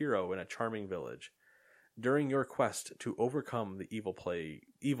your hero in a charming village. During your quest to overcome the evil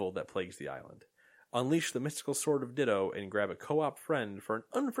that plagues the island. Unleash the mystical Sword of Ditto and grab a co-op friend for an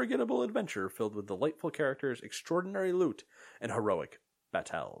unforgettable adventure filled with delightful characters, extraordinary loot, and heroic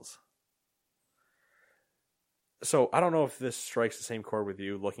battles. So, I don't know if this strikes the same chord with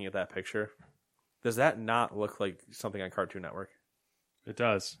you looking at that picture. Does that not look like something on Cartoon Network? It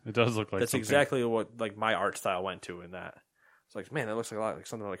does. It does look like That's something. exactly what like my art style went to in that. It's like, man, that looks like a lot like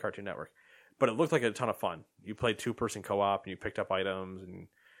something like Cartoon Network. But it looked like a ton of fun. You played 2-person co-op and you picked up items, and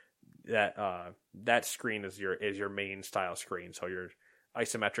that screen is your main style screen. So your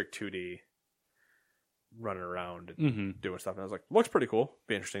isometric 2D running around and doing stuff. And I was like, looks pretty cool.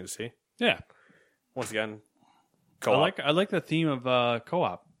 Be interesting to see. Yeah. Once again, co-op. I like the theme of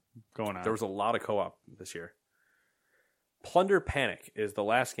co-op going on. There was a lot of co-op this year. Plunder Panic is the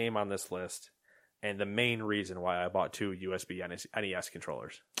last game on this list, and the main reason why I bought 2 USB NES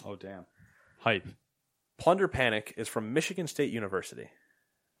controllers. Oh, damn. Hype. Plunder Panic is from Michigan State University.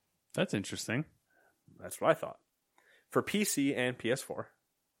 That's interesting. That's what I thought. For PC and PS4.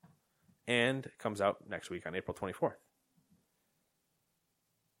 And it comes out next week on April 24th.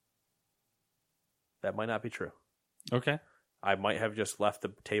 That might not be true. Okay. I might have just left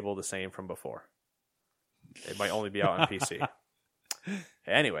the table the same from before. It might only be out on PC.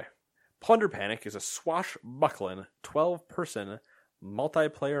 Anyway, Plunder Panic is a swashbuckling 12-person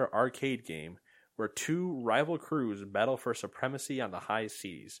multiplayer arcade game where 2 rival crews battle for supremacy on the high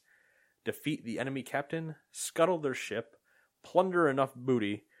seas, defeat the enemy captain, scuttle their ship, plunder enough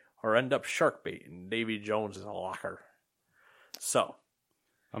booty, or end up shark bait in Davy Jones' locker. So,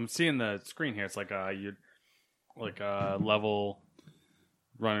 I'm seeing the screen here. It's like a level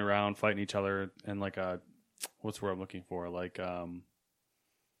running around fighting each other, and like a what's the word I'm looking for? Like I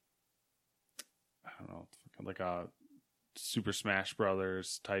don't know, like a Super Smash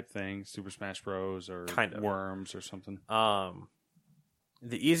Brothers type thing, Super Smash Bros. Or kind of Worms or something.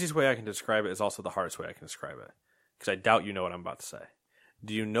 The easiest way I can describe it is also the hardest way I can describe it, because I doubt you know what I'm about to say.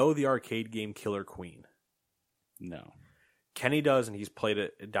 Do you know the arcade game Killer Queen? No. Kenny does, and he's played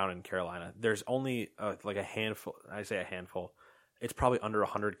it down in Carolina. There's only like a handful. I say a handful. It's probably under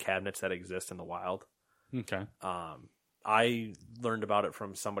 100 cabinets that exist in the wild. Okay. I learned about it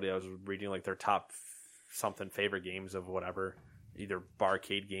from somebody I was reading, like their top something favorite games of whatever, either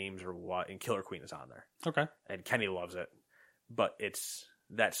barcade games or what, and Killer Queen is on there. Okay. And Kenny loves it. But it's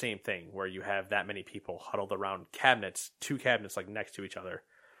that same thing where you have that many people huddled around cabinets, 2 cabinets like next to each other,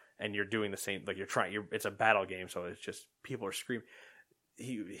 and you're doing the same, like it's a battle game, so it's just people are screaming.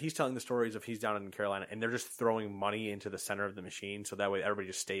 He's telling the stories of he's down in Carolina, and they're just throwing money into the center of the machine, so that way everybody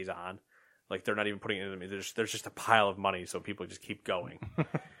just stays on. Like, they're not even putting it into the, there's just a pile of money, so people just keep going.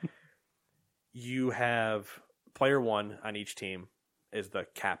 You have player 1 on each team is the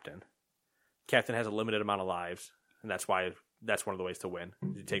captain. Captain has a limited amount of lives, and that's one of the ways to win.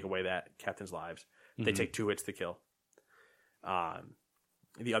 You take away that captain's lives. They take 2 hits to kill.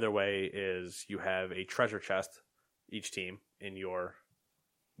 The other way is you have a treasure chest, each team, near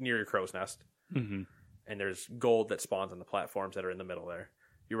your crow's nest. Mm-hmm. And there's gold that spawns on the platforms that are in the middle there.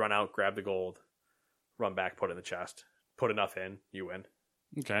 You run out, grab the gold, run back, put it in the chest. Put enough in, you win.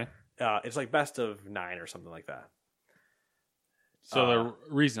 Okay. It's like best of 9 or something like that. So they're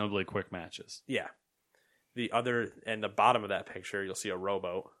reasonably quick matches. Yeah. And the bottom of that picture, you'll see a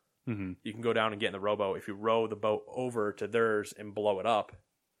rowboat. Mm-hmm. You can go down and get in the rowboat. If you row the boat over to theirs and blow it up,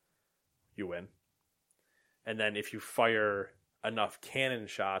 you win. And then if you fire enough cannon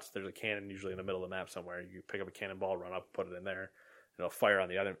shots, there's a cannon usually in the middle of the map somewhere. You pick up a cannonball, run up, put it in there. It'll fire on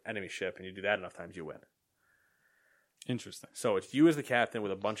the other enemy ship, and you do that enough times, you win. Interesting. So it's you as the captain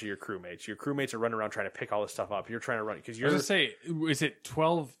with a bunch of your crewmates. Your crewmates are running around trying to pick all this stuff up. You're trying to run because you're. I was going to say, is it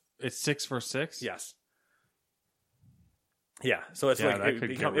 12? It's 6 for 6? Yes. Yeah. So it's it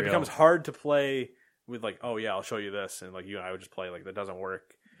becomes hard to play with like, oh yeah, I'll show you this, and like you and I would just play like that doesn't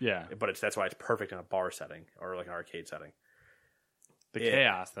work. Yeah. But that's why it's perfect in a bar setting or like an arcade setting. The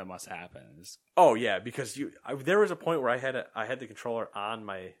chaos that must happen is. Oh yeah, because there was a point where I had the controller on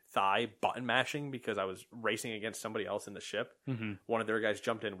my thigh, button mashing because I was racing against somebody else in the ship. Mm-hmm. One of their guys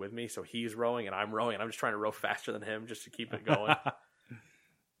jumped in with me, so he's rowing and I'm rowing, and I'm just trying to row faster than him just to keep it going.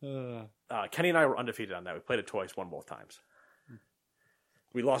 Kenny and I were undefeated on that. We played it twice, won both times.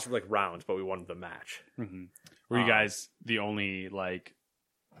 We lost like rounds, but we won the match. Mm-hmm. Were you guys the only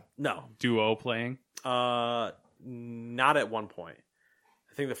no duo playing? Not at one point.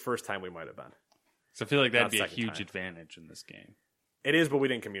 I think the first time we might have been. So I feel like that'd be a huge advantage in this game. It is, but we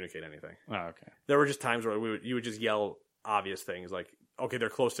didn't communicate anything. Oh, okay. There were just times where you would just yell obvious things like, okay, they're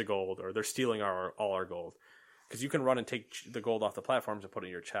close to gold, or they're stealing all our gold. Because you can run and take the gold off the platforms and put it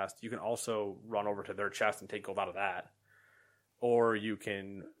in your chest. You can also run over to their chest and take gold out of that. Or you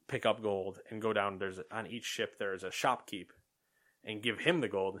can pick up gold and go down. On each ship, there's a shopkeep, and give him the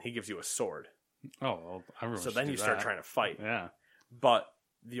gold, and he gives you a sword. Oh, well, I remember. So then you start trying to fight. Yeah. But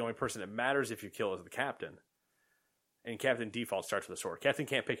the only person that matters if you kill is the captain. And captain default starts with a sword. Captain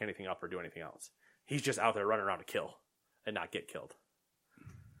can't pick anything up or do anything else. He's just out there running around to kill and not get killed.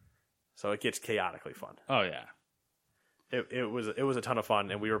 So it gets chaotically fun. Oh yeah. It was a ton of fun,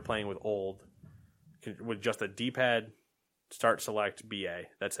 and we were playing with just a D-pad, start, select, BA.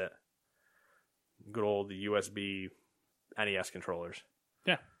 That's it. Good old USB NES controllers.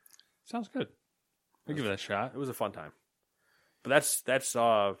 Yeah. Sounds good. I'll give it a shot. It was a fun time. But that's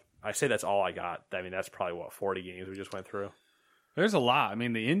I say that's all I got. I mean, that's probably 40 games we just went through. There's a lot. I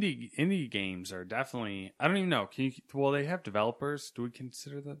mean, the indie games are definitely. I don't even know. Well, they have developers. Do we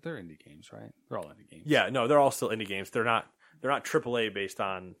consider that they're indie games? Right? They're all indie games. Yeah, no, they're all still indie games. They're not AAA based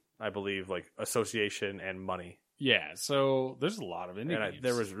on, I believe, like association and money. Yeah. So there's a lot of indie games.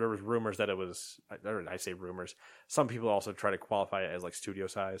 There was rumors that it was. I say rumors. Some people also try to qualify it as like studio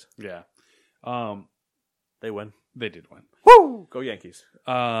size. Yeah. They win. They did win. Woo! Go Yankees.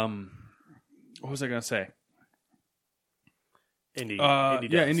 What was I gonna say?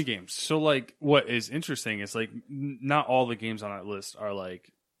 Indie games. So, like, what is interesting is, like, not all the games on that list are,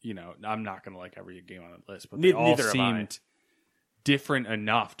 like, you know, I'm not going to like every game on that list, but they all seemed different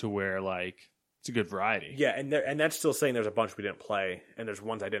enough to where, like, it's a good variety. Yeah, and that's still saying there's a bunch we didn't play, and there's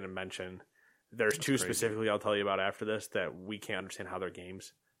ones I didn't mention. There's two specifically I'll tell you about after this that we can't understand how they're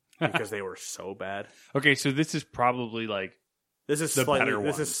games because they were so bad. Okay, so this is probably, like, this is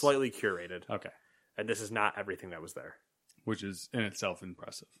slightly curated. Okay. And this is not everything that was there. Which is in itself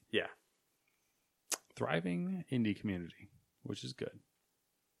impressive. Yeah. Thriving indie community, which is good.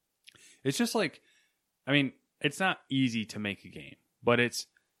 It's just like, I mean, it's not easy to make a game, but it's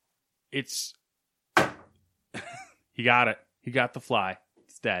he got it. He got the fly.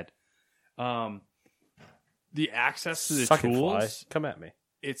 It's dead. The access to the tools. Come at me.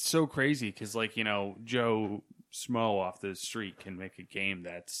 It's so crazy because, like, you know, Joe Smo off the street can make a game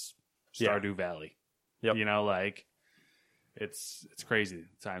that's Stardew Valley. Yep. You know, like, it's crazy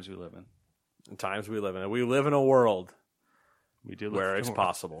the times we live in. The times we live in. We live in a world where it's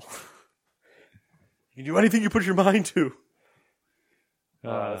possible. You can do anything you put your mind to.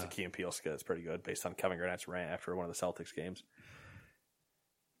 That's a Key and Peele skit. It's pretty good, based on Kevin Garnett's rant after one of the Celtics games.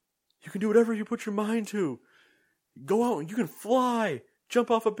 You can do whatever you put your mind to. Go out and you can fly.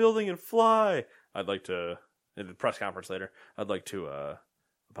 Jump off a building and fly. I'd like to, in the press conference later, I'd like to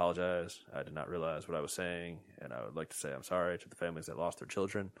apologize. I did not realize what I was saying, and I would like to say I'm sorry to the families that lost their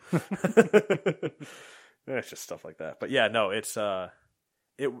children. It's just stuff like that. But yeah, no,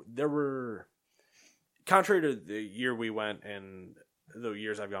 there were, contrary to the year we went and the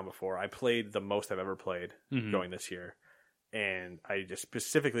years I've gone before, I played the most I've ever played going this year. And I just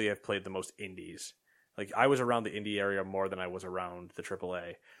specifically have played the most indies. Like, I was around the indie area more than I was around the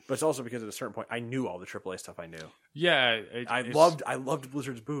AAA. But it's also because at a certain point, I knew all the AAA stuff I knew. Yeah. I loved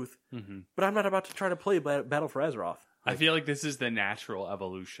Blizzard's booth. Mm-hmm. But I'm not about to try to play Battle for Azeroth. I feel like this is the natural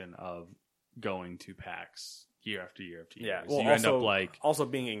evolution of going to PAX year after year after year. Yeah. Well, so you end up like... Also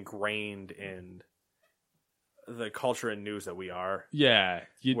being ingrained in the culture and news that we are. Yeah.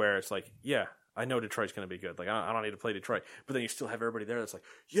 Where it's like, yeah, I know Detroit's going to be good. Like, I don't need to play Detroit. But then you still have everybody there that's like,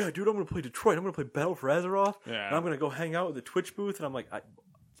 yeah, dude, I'm going to play Detroit. I'm going to play Battle for Azeroth. Yeah. And I'm going to go hang out with the Twitch booth. And I'm like,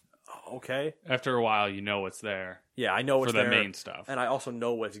 okay. After a while, you know what's there. Yeah, I know what's there. For the main stuff. And I also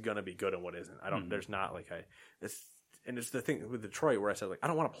know what's going to be good and what isn't. I don't, there's not like it's the thing with Detroit where I said, like, I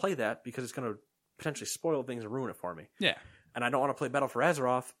don't want to play that because it's going to potentially spoil things and ruin it for me. Yeah. And I don't want to play Battle for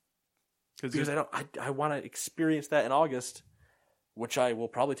Azeroth because I want to experience that in August, which I will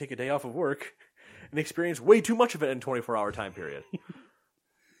probably take a day off of work and experience way too much of it in a 24-hour time period.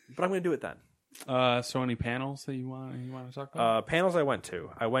 But I'm going to do it then. So any panels that you want to talk about? Panels I went to.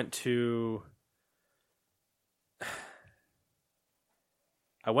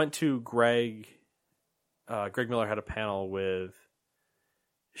 Greg. Greg Miller had a panel with...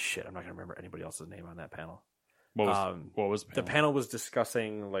 Shit, I'm not going to remember anybody else's name on that panel. What was the panel? The panel was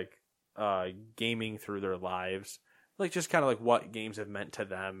discussing, like, gaming through their lives. Like, just kind of like what games have meant to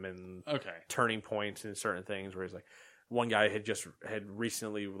them and turning points and certain things. Where he's like, one guy had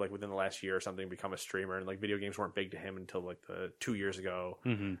recently, like within the last year or something, become a streamer, and like video games weren't big to him until like 2 years ago.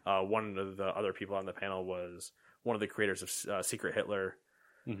 Mm-hmm. One of the other people on the panel was one of the creators of Secret Hitler,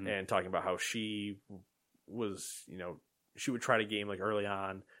 and talking about how she was, she would try to game like early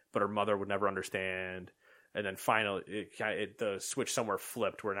on, but her mother would never understand, and then finally the switch somewhere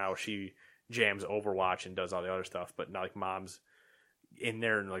flipped where now she jams Overwatch and does all the other stuff, but now like mom's in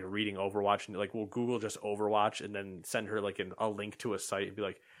there and like reading Overwatch and like will Google just Overwatch and then send her like a link to a site and be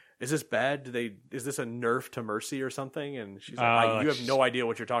like, is this bad? Is this a nerf to Mercy or something? And she's like, you have no idea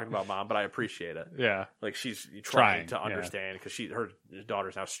what you're talking about, Mom, but I appreciate it. Yeah. Like she's trying to understand because her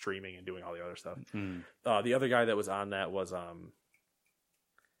daughter's now streaming and doing all the other stuff. The other guy that was on that was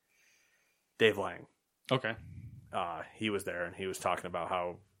Dave Lang. Okay. He was there and he was talking about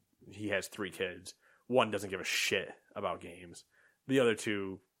how he has 3 kids. One doesn't give a shit about games. The other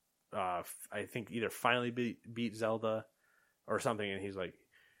 2, I think either finally beat Zelda or something. And he's like,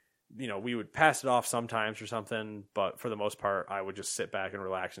 we would pass it off sometimes or something, but for the most part, I would just sit back and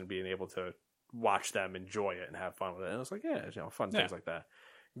relax and being able to watch them enjoy it and have fun with it. And I was like, yeah, fun things like that.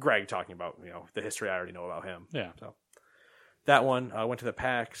 Greg talking about, the history I already know about him. Yeah. So that one, I went to the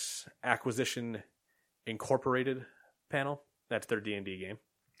PAX Acquisition Incorporated panel. That's their D&D game.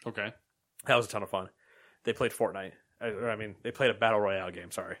 Okay. That was a ton of fun. They played Fortnite. They played a Battle Royale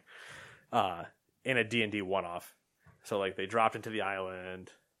game, sorry. In a D&D one-off. So, like, they dropped into the island.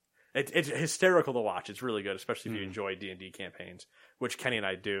 It's hysterical to watch. It's really good, especially if you enjoy D&D campaigns, which Kenny and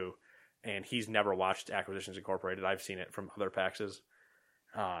I do. And he's never watched Acquisitions Incorporated. I've seen it from other PAXs.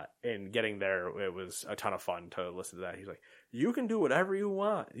 And getting there, it was a ton of fun to listen to that. He's like, you can do whatever you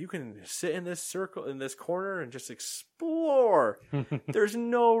want. You can sit in this circle, in this corner, and just explore. There's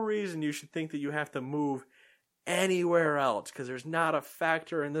no reason you should think that you have to move anywhere else, because there's not a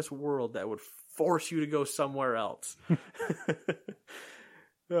factor in this world that would force you to go somewhere else.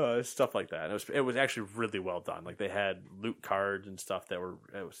 Stuff like that. It was actually really well done. Like, they had loot cards and stuff that were,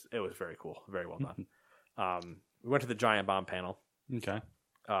 it was very cool, very well done. We went to the Giant Bomb panel. Okay.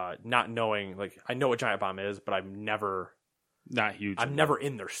 Not knowing, like, I know what Giant Bomb is, but I'm never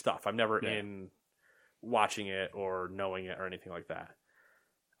in their stuff. I'm never in watching it or knowing it or anything like that.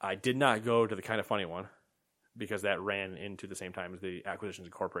 I did not go to the Kind of Funny one because that ran into the same time as the Acquisitions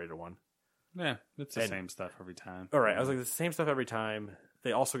Incorporated one. Yeah, it's the same stuff every time. All right, I was like, the same stuff every time.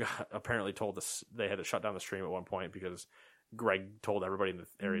 They also got apparently told us they had to shut down the stream at one point because Greg told everybody in the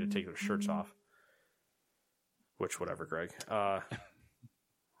area to take their shirts off. Which, whatever, Greg. Is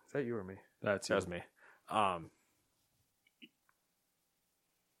that you or me? That was me. Yeah,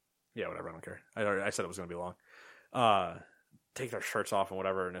 whatever. I don't care. I said it was going to be long. Take their shirts off and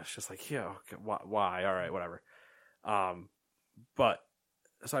whatever, and it's just like, yeah, okay, why? All right, whatever. But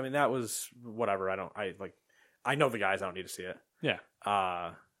so I mean, that was whatever. I know the guys. I don't need to see it. Yeah.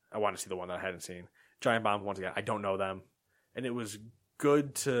 I want to see the one that I hadn't seen. Giant Bomb, once again, I don't know them, and it was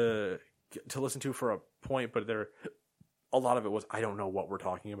good to listen to for a point, but a lot of it was, I don't know what we're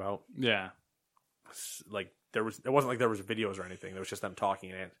talking about. Yeah. Like, it wasn't like there was videos or anything. It was just them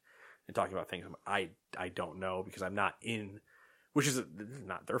talking and talking about things I don't know because I'm not in, which is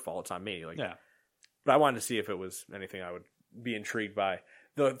not their fault. It's on me. Like, yeah. But I wanted to see if it was anything I would be intrigued by.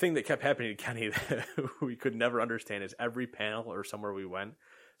 The thing that kept happening to Kenny that we could never understand is every panel or somewhere we went,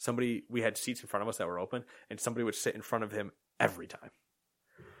 we had seats in front of us that were open, and somebody would sit in front of him every time.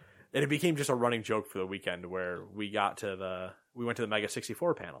 And it became just a running joke for the weekend where we went to the Mega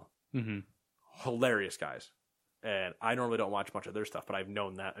 64 panel. Mm-hmm. Hilarious guys. And I normally don't watch much of their stuff, but I've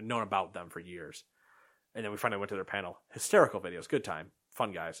known about them for years. And then we finally went to their panel. Hysterical videos. Good time.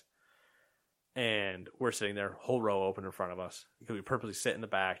 Fun guys. And we're sitting there, whole row open in front of us. Because we purposely sit in the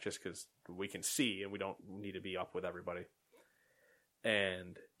back just because we can see and we don't need to be up with everybody.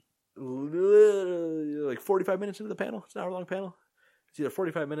 And like 45 minutes into the panel, it's an hour-long panel. It's either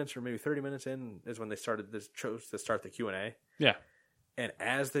 45 minutes or maybe 30 minutes in is when they chose to start the Q&A. Yeah. And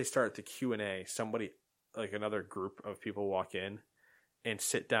as they start the Q&A, somebody, like another group of people walk in and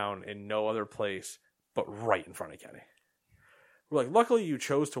sit down in no other place but right in front of Kenny. We're like, luckily you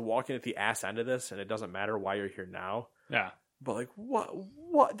chose to walk in at the ass end of this, and it doesn't matter why you're here now. Yeah. But like,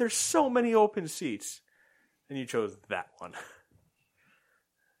 what? There's so many open seats. And you chose that one.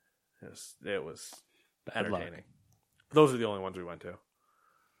 It was entertaining. Those are the only ones we went to.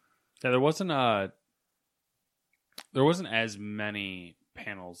 Yeah, there wasn't as many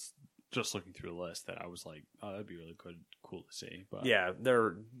panels just looking through the list that I was like, oh, that'd be really cool to see. But yeah,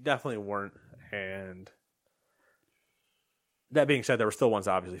 there definitely weren't. And that being said, there were still ones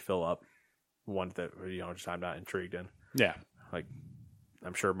that obviously fill up. Ones that, just I'm not intrigued in. Yeah. Like,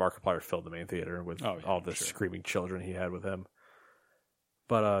 I'm sure Markiplier filled the main theater with all the screaming children he had with him.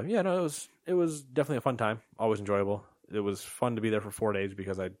 But no, it was definitely a fun time. Always enjoyable. It was fun to be there for 4 days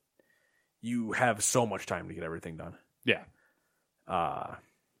because you have so much time to get everything done. Yeah. But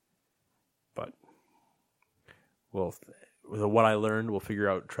what I learned, we'll figure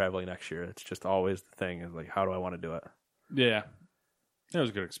out traveling next year. It's just always the thing is like, how do I want to do it? Yeah. It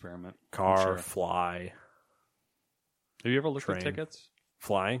was a good experiment. Car, fly. Have you ever looked at tickets?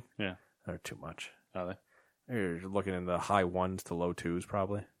 Flying? Yeah. They're too much. Are they? You're looking in the high 1s to low 2s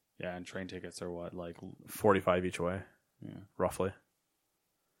probably. Yeah, and train tickets are what, like $45 each way? Yeah. Roughly.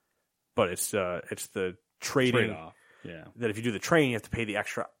 But it's the trading. Trade-off. Yeah. That if you do the train, you have to pay the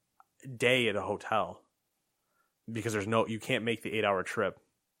extra day at a hotel. Because you can't make the 8-hour trip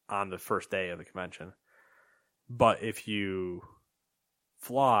on the first day of the convention. But if you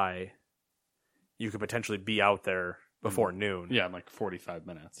fly, you could potentially be out there before noon. Yeah, in like 45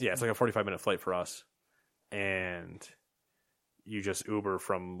 minutes. Yeah, it's like a 45-minute flight for us. And you just Uber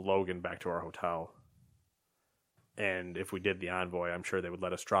from Logan back to our hotel. And if we did the Envoy, I'm sure they would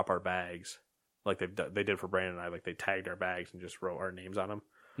let us drop our bags like they did for Brandon and I. Like they tagged our bags and just wrote our names on them,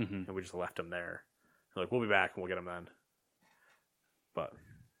 and we just left them there. They're like, we'll be back and we'll get them then. But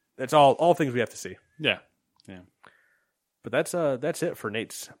that's all things we have to see. Yeah. But that's it for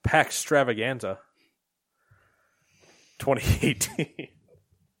Nate's PAX Extravaganza 2018.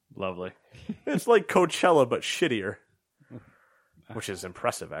 Lovely. It's like Coachella but shittier, which is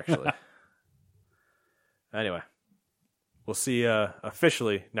impressive actually. Anyway, we'll see you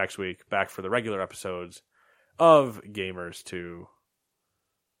officially next week, back for the regular episodes of Gamers 2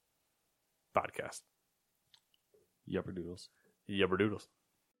 podcast. Yubberdoodles. Yubberdoodles.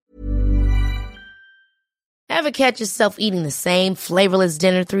 Ever catch yourself eating the same flavorless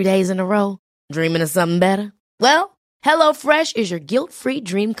dinner 3 days in a row? Dreaming of something better? Well, HelloFresh is your guilt-free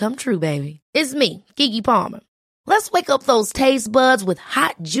dream come true, baby. It's me, Keke Palmer. Let's wake up those taste buds with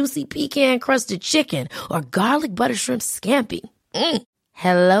hot, juicy pecan-crusted chicken or garlic butter shrimp scampi.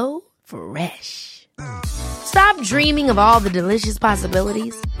 Hello Fresh. Stop dreaming of all the delicious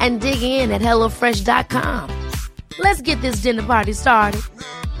possibilities and dig in at HelloFresh.com. Let's get this dinner party started.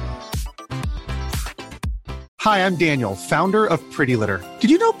 Hi, I'm Daniel, founder of Pretty Litter.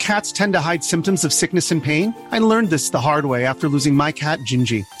 Did you know cats tend to hide symptoms of sickness and pain? I learned this the hard way after losing my cat,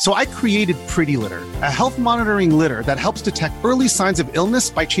 Gingy. So I created Pretty Litter, a health monitoring litter that helps detect early signs of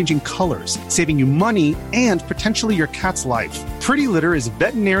illness by changing colors, saving you money and potentially your cat's life. Pretty Litter is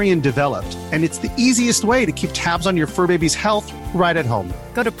veterinarian developed, and it's the easiest way to keep tabs on your fur baby's health right at home.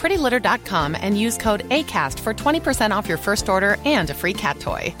 Go to prettylitter.com and use code ACAST for 20% off your first order and a free cat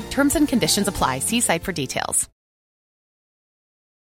toy. Terms and conditions apply. See site for details.